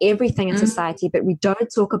talk about everything in society, but we don't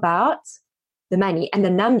talk about the money and the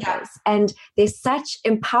numbers. And there's such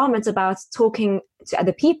empowerment about talking to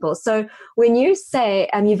other people. So when you say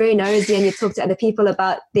you're very nosy and you talk to other people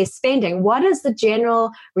about their spending, what is the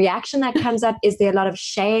general reaction that comes up? Is there a lot of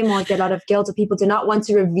shame or is there a lot of guilt, or people do not want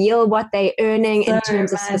to reveal what they're earning in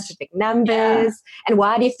terms of specific numbers? Yeah. And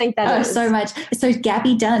why do you think that is? So much. So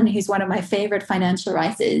Gabby Dunn, who's one of my favorite financial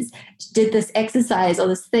writers, did this exercise or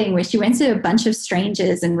this thing where she went to a bunch of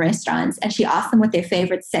strangers in restaurants and she asked them what their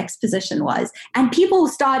favorite sex position was. And people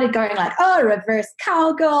started going like, oh, reverse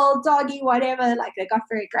cowgirl, doggy, whatever. Like, they got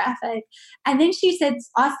very graphic. And then she said,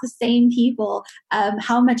 ask the same people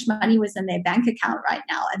how much money was in their bank account right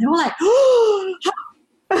now. And they were like, oh,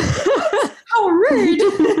 how rude.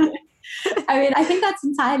 I mean, I think that's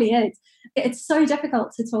entirely it. It's so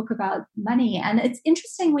difficult to talk about money. And it's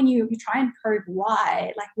interesting when you try and probe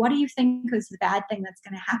why. Like, what do you think is the bad thing that's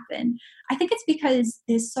going to happen? I think it's because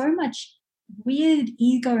there's so much weird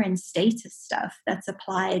ego and status stuff that's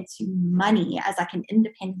applied to money as like an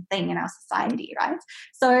independent thing in our society, right?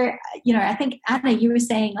 So, I think, Anna, you were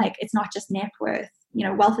saying like it's not just net worth.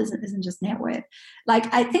 Wealth isn't just net worth.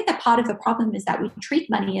 Like, I think that part of the problem is that we treat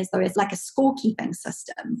money as though it's like a scorekeeping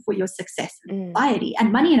system for your success in society,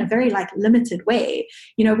 and money in a very like limited way.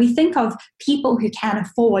 We think of people who can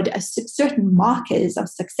afford certain markers of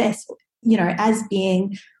success, as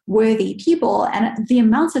being worthy people. And the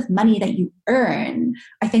amount of money that you earn,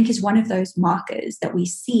 I think, is one of those markers that we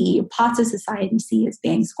see, parts of society see as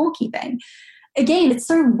being scorekeeping. Again, it's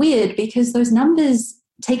so weird because those numbers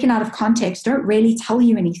taken out of context don't really tell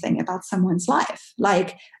you anything about someone's life.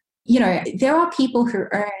 Like, there are people who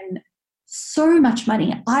earn so much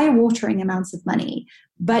money, eye-watering amounts of money,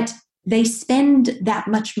 but they spend that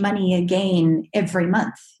much money again every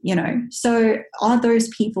month, So are those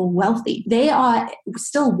people wealthy? They are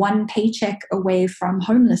still one paycheck away from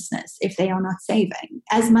homelessness if they are not saving,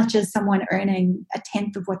 as much as someone earning a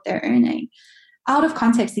tenth of what they're earning. Out of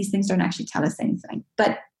context, these things don't actually tell us anything,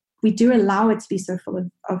 but we do allow it to be so full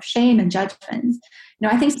of shame and judgment.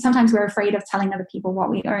 I think sometimes we're afraid of telling other people what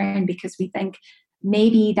we earn because we think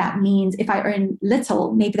maybe that means if I earn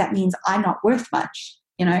little, maybe that means I'm not worth much.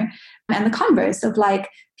 And the converse of like,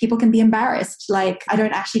 people can be embarrassed, like, I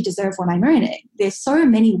don't actually deserve what I'm earning. There's so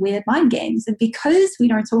many weird mind games. And because we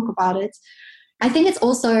don't talk about it, I think it's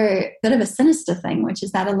also a bit of a sinister thing, which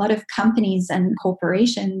is that a lot of companies and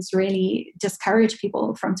corporations really discourage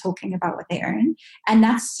people from talking about what they earn. And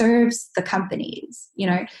that serves the companies.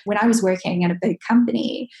 When I was working at a big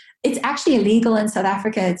company, it's actually illegal in South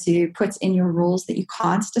Africa to put in your rules that you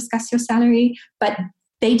can't discuss your salary, but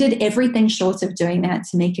they did everything short of doing that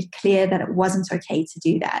to make it clear that it wasn't okay to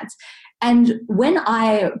do that. And when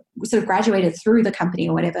I sort of graduated through the company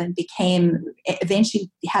or whatever and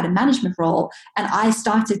eventually had a management role, and I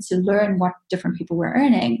started to learn what different people were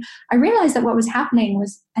earning, I realized that what was happening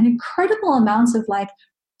was an incredible amount of like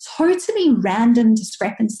totally random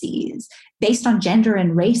discrepancies based on gender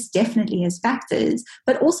and race, definitely as factors,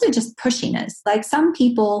 but also just pushiness. Like, some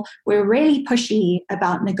people were really pushy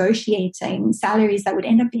about negotiating salaries that would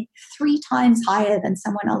end up being 3 times higher than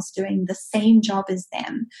someone else doing the same job as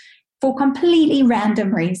them for completely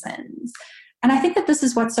random reasons. And I think that this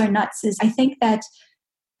is what's so nuts is I think that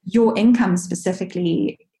your income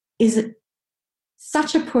specifically is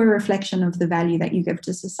such a poor reflection of the value that you give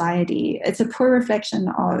to society. It's a poor reflection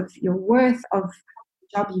of your worth, of the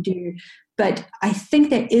job you do. But I think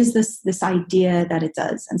there is this idea that it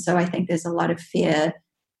does. And so I think there's a lot of fear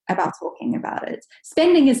about talking about it.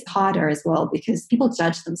 Spending is harder as well because people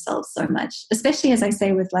judge themselves so much, especially, as I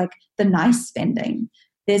say, with like the nice spending.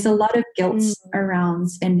 There's a lot of guilt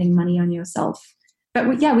around spending money on yourself. But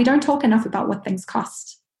we don't talk enough about what things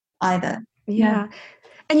cost either. Yeah.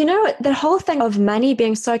 And you know, the whole thing of money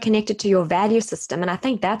being so connected to your value system, and I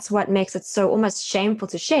think that's what makes it so almost shameful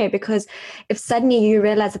to share, because if suddenly you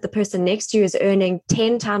realize that the person next to you is earning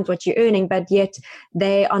 10 times what you're earning, but yet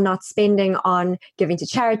they are not spending on giving to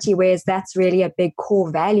charity, whereas that's really a big core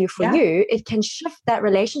value for you, it can shift that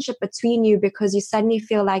relationship between you because you suddenly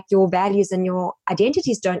feel like your values and your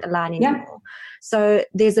identities don't align anymore. So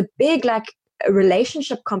there's a big a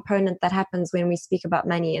relationship component that happens when we speak about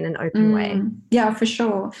money in an open way. Yeah, for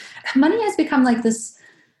sure. Money has become like this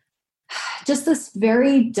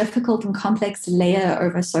very difficult and complex layer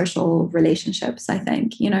over social relationships, I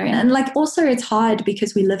think, you know, and like also it's hard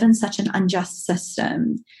because we live in such an unjust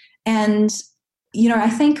system. And, you know,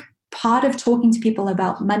 I think part of talking to people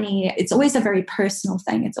about money, it's always a very personal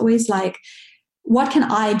thing. It's always like, what can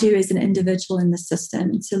I do as an individual in the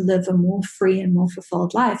system to live a more free and more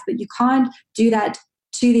fulfilled life? But you can't do that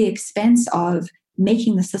to the expense of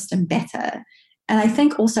making the system better. And I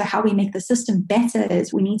think also how we make the system better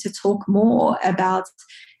is we need to talk more about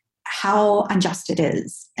how unjust it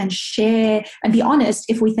is and share and be honest.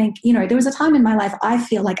 If we think, you know, there was a time in my life I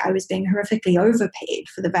feel like I was being horrifically overpaid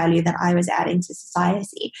for the value that I was adding to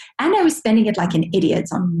society. And I was spending it like an idiot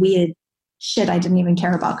on weird shit I didn't even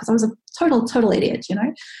care about because I was a total idiot, you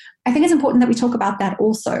know. I think it's important that we talk about that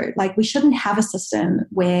also. Like, we shouldn't have a system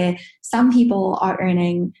where some people are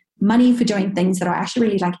earning money for doing things that are actually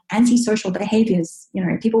really like antisocial behaviors. You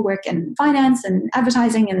know, people work in finance and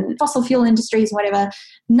advertising and fossil fuel industries, whatever.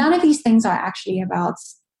 None of these things are actually about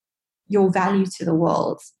your value to the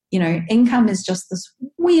world. You know, income is just this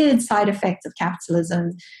weird side effect of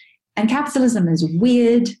capitalism, and capitalism is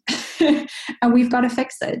weird and we've got to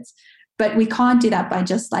fix it. But we can't do that by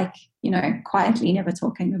just like, you know, quietly never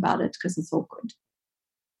talking about it because it's awkward.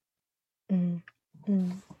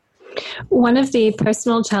 One of the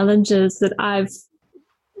personal challenges that I've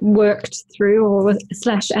worked through or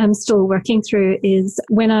 / am still working through is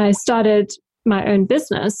when I started my own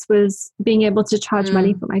business was being able to charge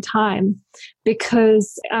money for my time,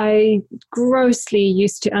 because I grossly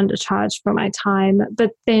used to undercharge for my time,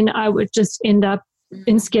 but then I would just end up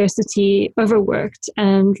in scarcity, overworked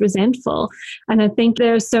and resentful. And I think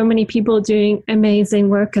there are so many people doing amazing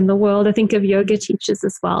work in the world. I think of yoga teachers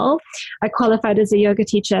as well. I qualified as a yoga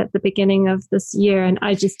teacher at the beginning of this year, and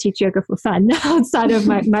I just teach yoga for fun outside of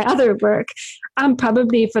my other work. I'm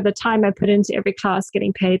probably, for the time I put into every class,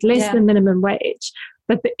 getting paid less than minimum wage.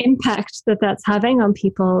 But the impact that that's having on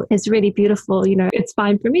people is really beautiful. You know, it's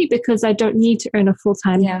fine for me because I don't need to earn a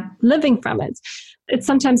full-time living from it. It's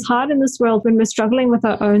sometimes hard in this world when we're struggling with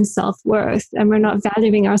our own self-worth and we're not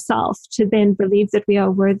valuing ourselves to then believe that we are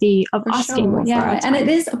worthy of asking more for our time. And it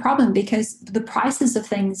is a problem because the prices of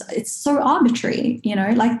things, it's so arbitrary, you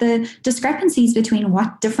know, like the discrepancies between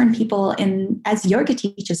what different people as yoga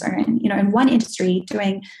teachers earn, you know, in one industry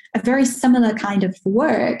doing a very similar kind of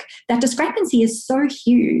work, that discrepancy is so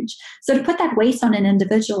huge. So to put that weight on an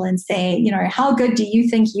individual and say, you know, how good do you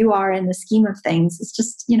think you are in the scheme of things? It's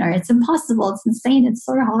just, you know, it's impossible. It's insane. It's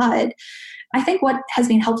so hard. I think what has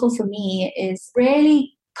been helpful for me is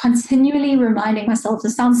really continually reminding myself,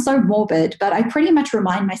 this sounds so morbid, but I pretty much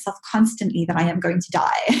remind myself constantly that I am going to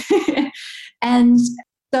die. And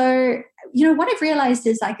so, you know, what I've realized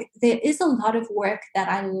is like there is a lot of work that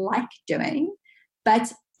I like doing,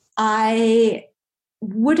 but I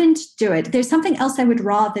wouldn't do it. There's something else I would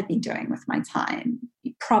rather be doing with my time,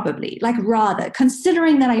 probably, like rather,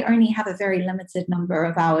 considering that I only have a very limited number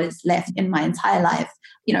of hours left in my entire life,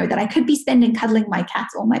 you know, that I could be spending cuddling my cat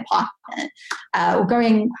or my partner or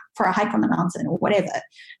going for a hike on the mountain or whatever.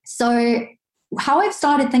 So how I've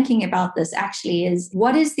started thinking about this actually is,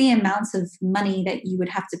 what is the amount of money that you would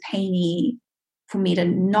have to pay me for me to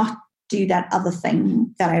not do that other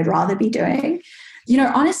thing that I'd rather be doing? You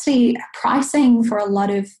know, honestly, pricing for a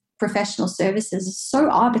lot of professional services is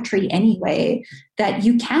so arbitrary anyway that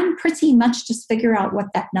you can pretty much just figure out what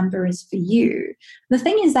that number is for you. The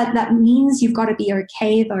thing is that means you've got to be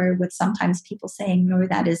okay, though, with sometimes people saying, no,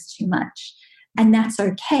 that is too much. And that's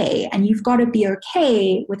okay. And you've got to be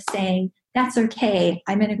okay with saying, that's okay,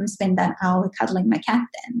 I'm going to go spend that hour cuddling my cat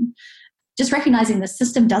then. just recognizing the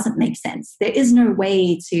system doesn't make sense. There is no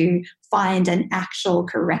way to find an actual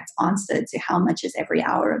correct answer to how much is every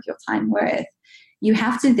hour of your time worth. You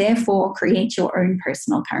have to therefore create your own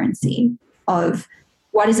personal currency of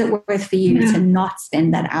what is it worth for you to not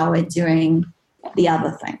spend that hour doing the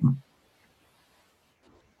other thing.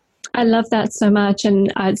 I love that so much.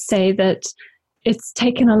 And I'd say that it's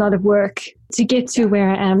taken a lot of work to get to where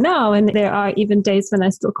I am now. And there are even days when I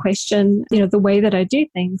still question, the way that I do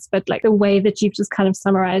things, but like the way that you've just kind of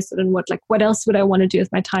summarized it and what else would I want to do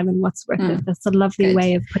with my time and what's worth it. That's a lovely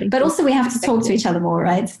way of putting it. But also we have to talk to each other more,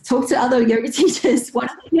 right? Talk to other yoga teachers.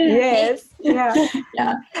 Yes. Yeah.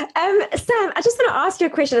 Yeah. Sam, I just want to ask you a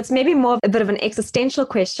question. It's maybe more a bit of an existential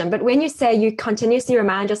question, but when you say you continuously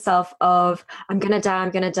remind yourself of, I'm going to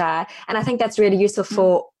die. And I think that's really useful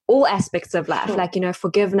for all aspects of life, like,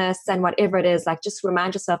 forgiveness and whatever it is, like just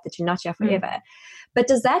remind yourself that you're not here forever. But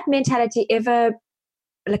does that mentality ever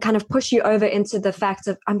kind of push you over into the fact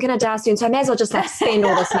of, I'm going to die soon, so I may as well just like spend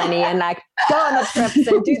all this money and like go on the trips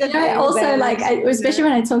and do the things. Also, especially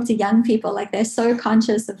when I talk to young people, like they're so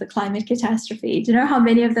conscious of the climate catastrophe. Do you know how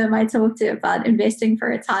many of them I talk to about investing for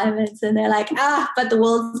retirement? And they're like, but the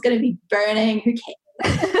world's going to be burning. Who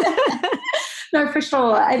cares? No, for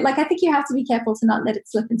sure. I think you have to be careful to not let it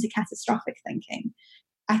slip into catastrophic thinking.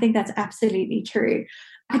 I think that's absolutely true.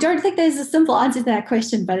 I don't think there's a simple answer to that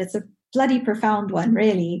question, but it's a bloody profound one,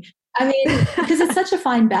 really. I mean, because it's such a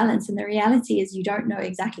fine balance. And the reality is you don't know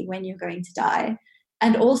exactly when you're going to die.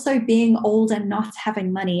 And also being old and not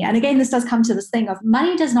having money. And again, this does come to this thing of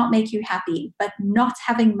money does not make you happy, but not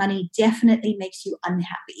having money definitely makes you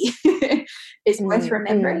unhappy. It's worth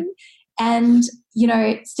remembering. And,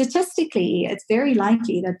 statistically, it's very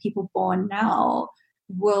likely that people born now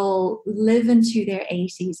will live into their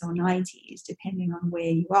 80s or 90s, depending on where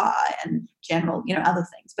you are and general, other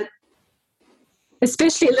things. But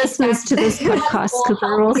especially listeners to this podcast, because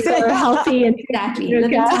they're also healthy. And exactly.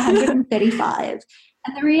 Living to 135.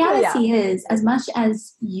 And the reality is, as much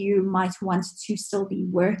as you might want to still be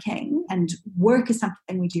working, and work is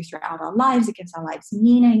something we do throughout our lives, it gives our lives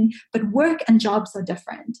meaning, but work and jobs are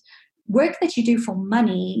different. Work that you do for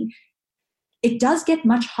money, it does get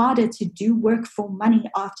much harder to do work for money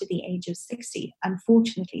after the age of 60,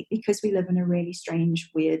 unfortunately, because we live in a really strange,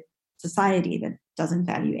 weird society that doesn't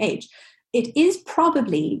value age. It is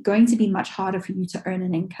probably going to be much harder for you to earn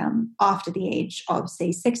an income after the age of,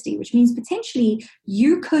 say, 60, which means potentially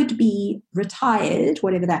you could be retired,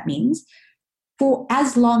 whatever that means, for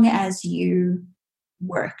as long as you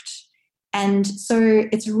worked. And so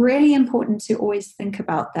it's really important to always think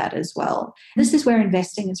about that as well. This is where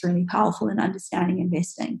investing is really powerful and understanding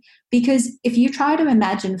investing. Because if you try to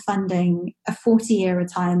imagine funding a 40-year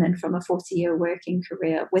retirement from a 40-year working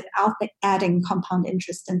career without adding compound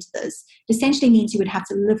interest into this, it essentially means you would have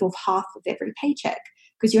to live off half of every paycheck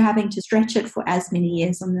because you're having to stretch it for as many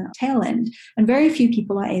years on the tail end. And very few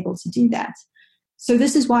people are able to do that. So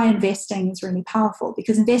this is why investing is really powerful,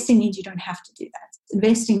 because investing means you don't have to do that.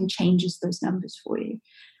 Investing changes those numbers for you,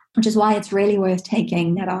 which is why it's really worth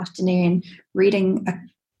taking that afternoon, reading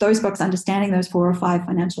those books, understanding those 4 or 5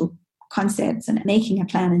 financial concepts and making a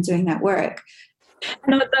plan and doing that work.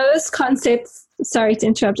 And are those concepts, sorry to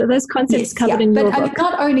interrupt, are those concepts covered in your book? But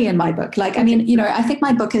not only in my book. I think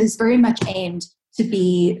my book is very much aimed to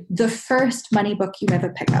be the first money book you ever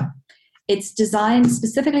pick up. It's designed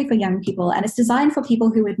specifically for young people, and it's designed for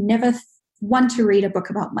people who would never want to read a book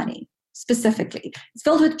about money specifically. It's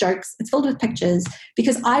filled with jokes. It's filled with pictures,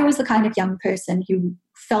 because I was the kind of young person who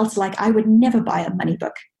felt like I would never buy a money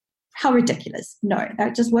book. How ridiculous. No,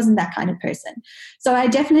 I just wasn't that kind of person. So I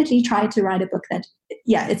definitely tried to write a book that,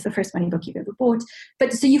 it's the first money book you've ever bought.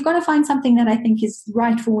 But so you've got to find something that I think is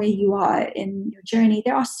right for where you are in your journey.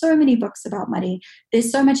 There are so many books about money.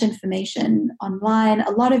 There's so much information online.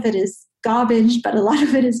 A lot of it is garbage, but a lot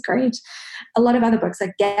of it is great. A lot of other books,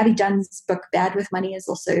 like Gabby Dunn's book Bad with Money, is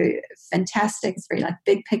also fantastic. It's very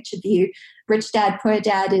big picture view. Rich Dad, Poor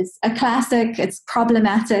Dad is a classic. It's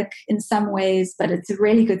problematic in some ways, but it's a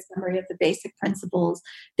really good summary of the basic principles.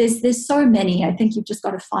 There's so many. I think you've just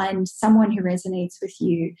got to find someone who resonates with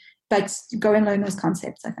you, but go and learn those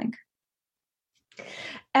concepts, I think.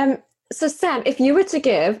 So Sam, if you were to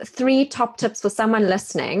give 3 top tips for someone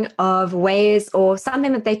listening of ways or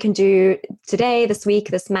something that they can do today, this week,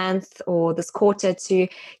 this month, or this quarter to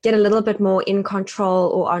get a little bit more in control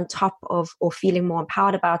or on top of or feeling more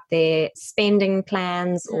empowered about their spending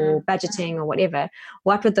plans or budgeting or whatever,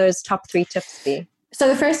 what would those top 3 tips be? So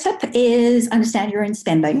the first tip is understand your own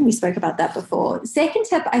spending. We spoke about that before. The second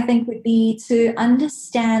tip, I think, would be to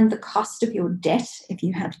understand the cost of your debt if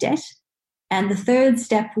you have debt. And the third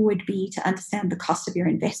step would be to understand the cost of your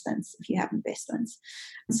investments if you have investments.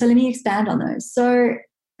 So let me expand on those. So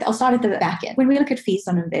I'll start at the back end. When we look at fees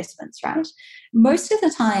on investments, right? Most of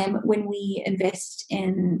the time when we invest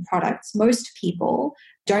in products, most people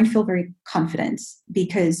don't feel very confident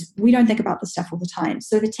because we don't think about this stuff all the time.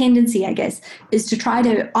 So the tendency, I guess, is to try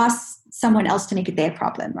to ask someone else to make it their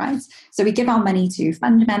problem, right? So we give our money to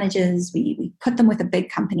fund managers, we put them with a big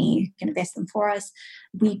company who can invest them for us.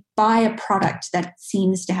 We buy a product that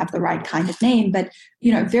seems to have the right kind of name, but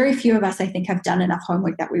very few of us, I think, have done enough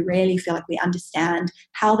homework that we really feel like we understand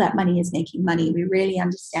how that money is making money. We really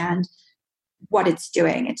understand what it's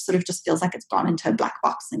doing. It sort of just feels like it's gone into a black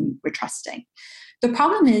box and we're trusting. The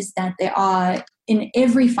problem is that there are, in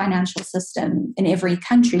every financial system, in every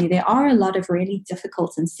country, there are a lot of really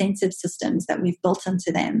difficult incentive systems that we've built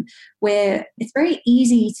into them where it's very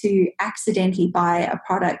easy to accidentally buy a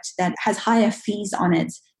product that has higher fees on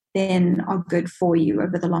it than are good for you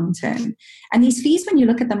over the long term. And these fees, when you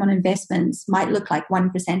look at them on investments, might look like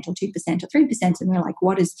 1% or 2% or 3%. And we're like,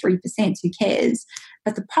 what is 3%? Who cares?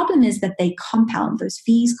 But the problem is that they compound, those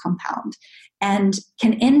fees compound, and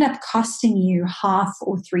can end up costing you half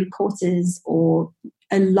or 3/4 or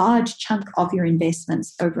a large chunk of your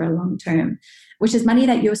investments over a long term, which is money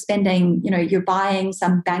that you're spending, you're buying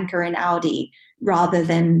some banker in Audi rather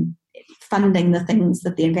than funding the things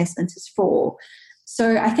that the investment is for.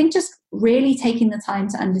 So I think just really taking the time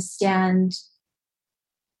to understand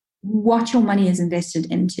what your money is invested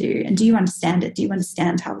into, and do you understand it? Do you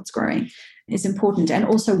understand how it's growing? Is important, and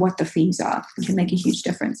also what the fees are. It can make a huge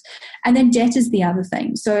difference. And then debt is the other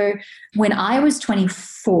thing. So when I was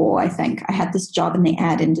 24, I think I had this job in the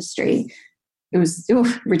ad industry. It was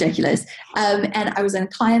ridiculous. And I was in a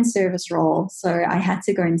client service role. So I had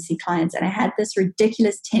to go and see clients, and I had this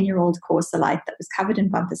ridiculous 10-year-old Corsa Light that was covered in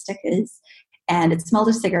bumper stickers. And it smelled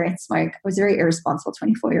of cigarette smoke. I was a very irresponsible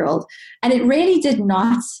 24-year-old. And it really did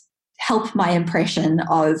not help my impression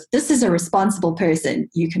of this is a responsible person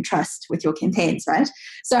you can trust with your campaigns, right?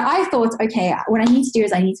 So I thought, okay, what I need to do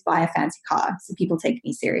is I need to buy a fancy car so people take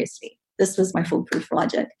me seriously. This was my foolproof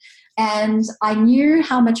logic. And I knew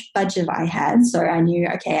how much budget I had. So I knew,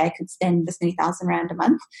 okay, I could spend this many $1,000 a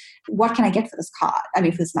month. What can I get for this car? For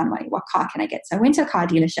this amount of money, what car can I get? So I went to a car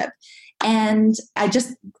dealership and I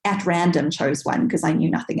just at random chose one because I knew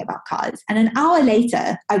nothing about cars. And an hour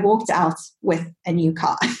later, I walked out with a new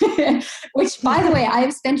car, which, by the way, I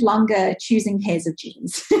have spent longer choosing pairs of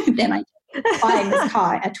jeans than I did buying this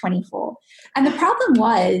car at 24. And the problem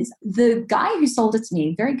was the guy who sold it to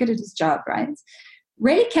me, very good at his job, right?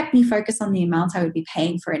 Really kept me focused on the amount I would be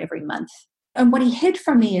paying for it every month. And what he hid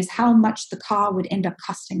from me is how much the car would end up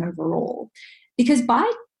costing overall. Because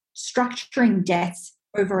by structuring debts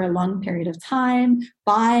over a long period of time,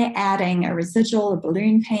 by adding a residual, a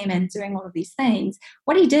balloon payment, doing all of these things,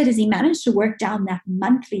 what he did is he managed to work down that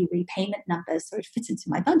monthly repayment number so it fits into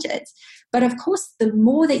my budget. But of course, the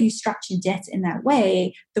more that you structure debt in that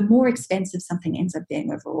way, the more expensive something ends up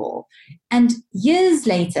being overall. And years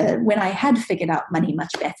later, when I had figured out money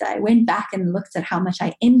much better, I went back and looked at how much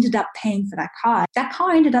I ended up paying for that car. That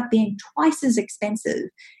car ended up being twice as expensive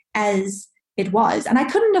as it was. And I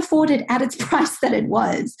couldn't afford it at its price that it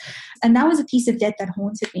was. And that was a piece of debt that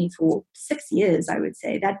haunted me for 6 years, I would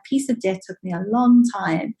say. That piece of debt took me a long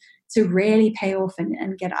time to really pay off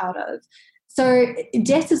and get out of. So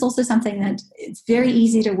debt is also something that it's very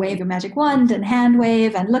easy to wave your magic wand and hand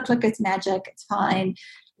wave and look, it's magic, it's fine.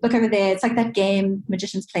 Look over there. It's like that game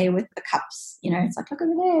magicians play with the cups. It's like, look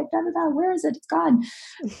over there, blah, blah, blah. Where is it? It's gone.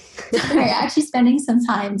 So you're actually spending some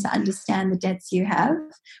time to understand the debts you have,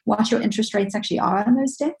 what your interest rates actually are on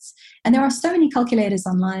those debts. And there are so many calculators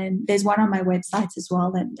online. There's one on my website as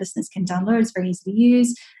well that listeners can download. It's very easy to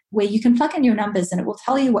use, where you can plug in your numbers and it will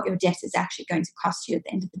tell you what your debt is actually going to cost you at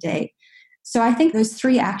the end of the day. So I think those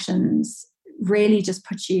 3 actions really just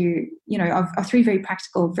put you, are 3 very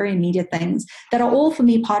practical, very immediate things that are all for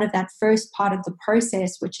me part of that first part of the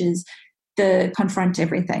process, which is the confront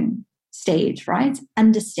everything stage, right?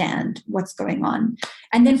 Understand what's going on.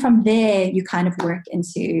 And then from there, you kind of work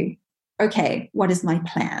into, okay, what is my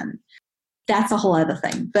plan? That's a whole other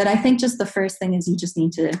thing. But I think just the first thing is you just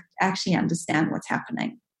need to actually understand what's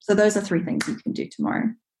happening. So those are 3 things you can do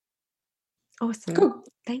tomorrow. Awesome. Cool.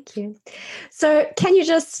 Thank you. So can you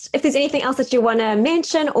just, if there's anything else that you want to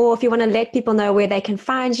mention, or if you want to let people know where they can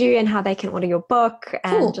find you and how they can order your book,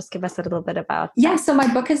 and just give us a little bit about Yeah, so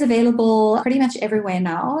my book is available pretty much everywhere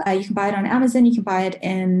now. You can buy it on Amazon. You can buy it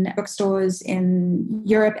in bookstores in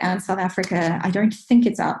Europe and South Africa. I don't think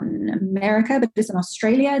it's out in America, but it's in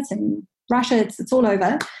Australia. It's in Russia. It's all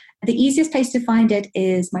over. The easiest place to find it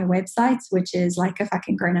is my website, which is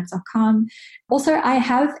likeafuckinggrownup.com. Also, I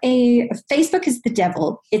have Facebook is the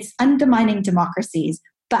devil. It's undermining democracies.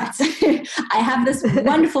 But I have this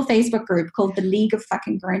wonderful Facebook group called the League of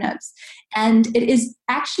Fucking Grownups. And it is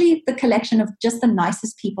actually the collection of just the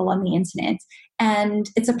nicest people on the internet. And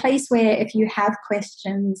it's a place where if you have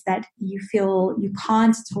questions that you feel you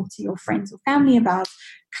can't talk to your friends or family about,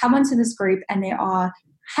 come onto this group, and there are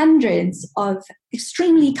hundreds of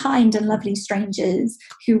extremely kind and lovely strangers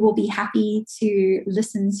who will be happy to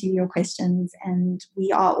listen to your questions. And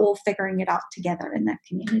we are all figuring it out together in that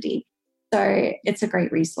community. So it's a great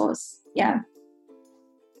resource. Yeah.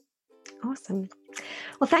 Awesome.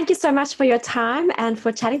 Well, thank you so much for your time and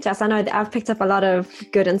for chatting to us. I know that I've picked up a lot of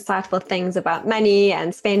good, insightful things about money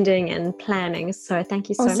and spending and planning. So thank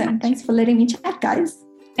you so much. Thanks for letting me chat, guys.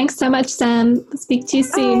 Thanks so much, Sam. Speak to you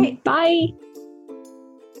soon. Bye.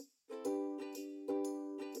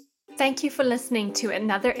 Thank you for listening to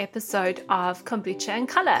another episode of Kombucha and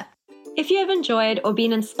Color. If you have enjoyed or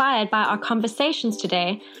been inspired by our conversations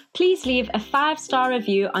today, please leave a 5-star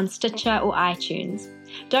review on Stitcher or iTunes.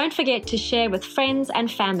 Don't forget to share with friends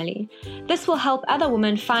and family. This will help other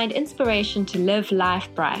women find inspiration to live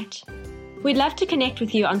life bright. We'd love to connect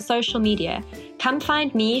with you on social media. Come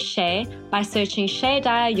find me, Shay, by searching Shay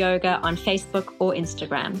Dyer Yoga on Facebook or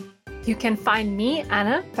Instagram. You can find me,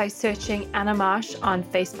 Anna, by searching Anna Marsh on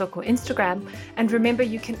Facebook or Instagram. And remember,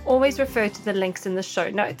 you can always refer to the links in the show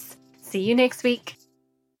notes. See you next week.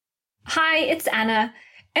 Hi, it's Anna.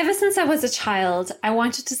 Ever since I was a child, I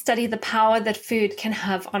wanted to study the power that food can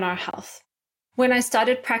have on our health. When I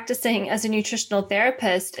started practicing as a nutritional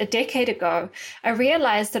therapist a decade ago, I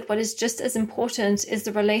realized that what is just as important is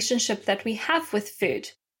the relationship that we have with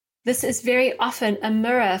food. This is very often a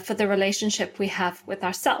mirror for the relationship we have with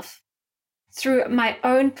ourselves. Through my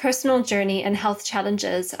own personal journey and health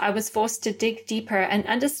challenges, I was forced to dig deeper and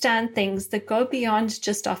understand things that go beyond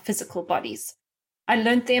just our physical bodies. I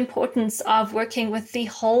learned the importance of working with the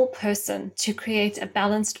whole person to create a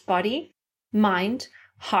balanced body, mind,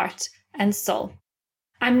 heart, and soul.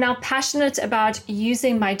 I'm now passionate about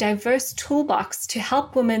using my diverse toolbox to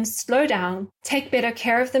help women slow down, take better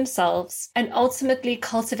care of themselves, and ultimately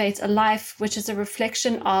cultivate a life which is a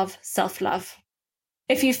reflection of self-love.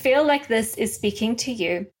 If you feel like this is speaking to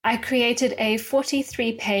you, I created a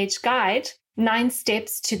 43-page guide, 9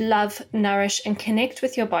 steps to love, nourish, and connect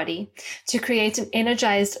with your body to create an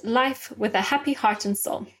energized life with a happy heart and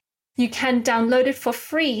soul. You can download it for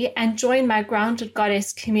free and join my Grounded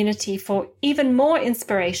Goddess community for even more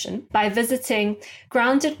inspiration by visiting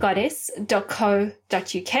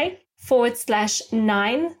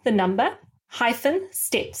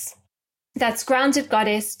groundedgoddess.co.uk/9 That's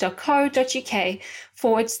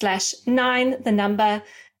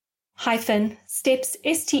groundedgoddess.co.uk/9 steps,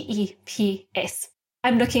 STEPS.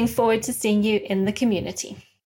 I'm looking forward to seeing you in the community.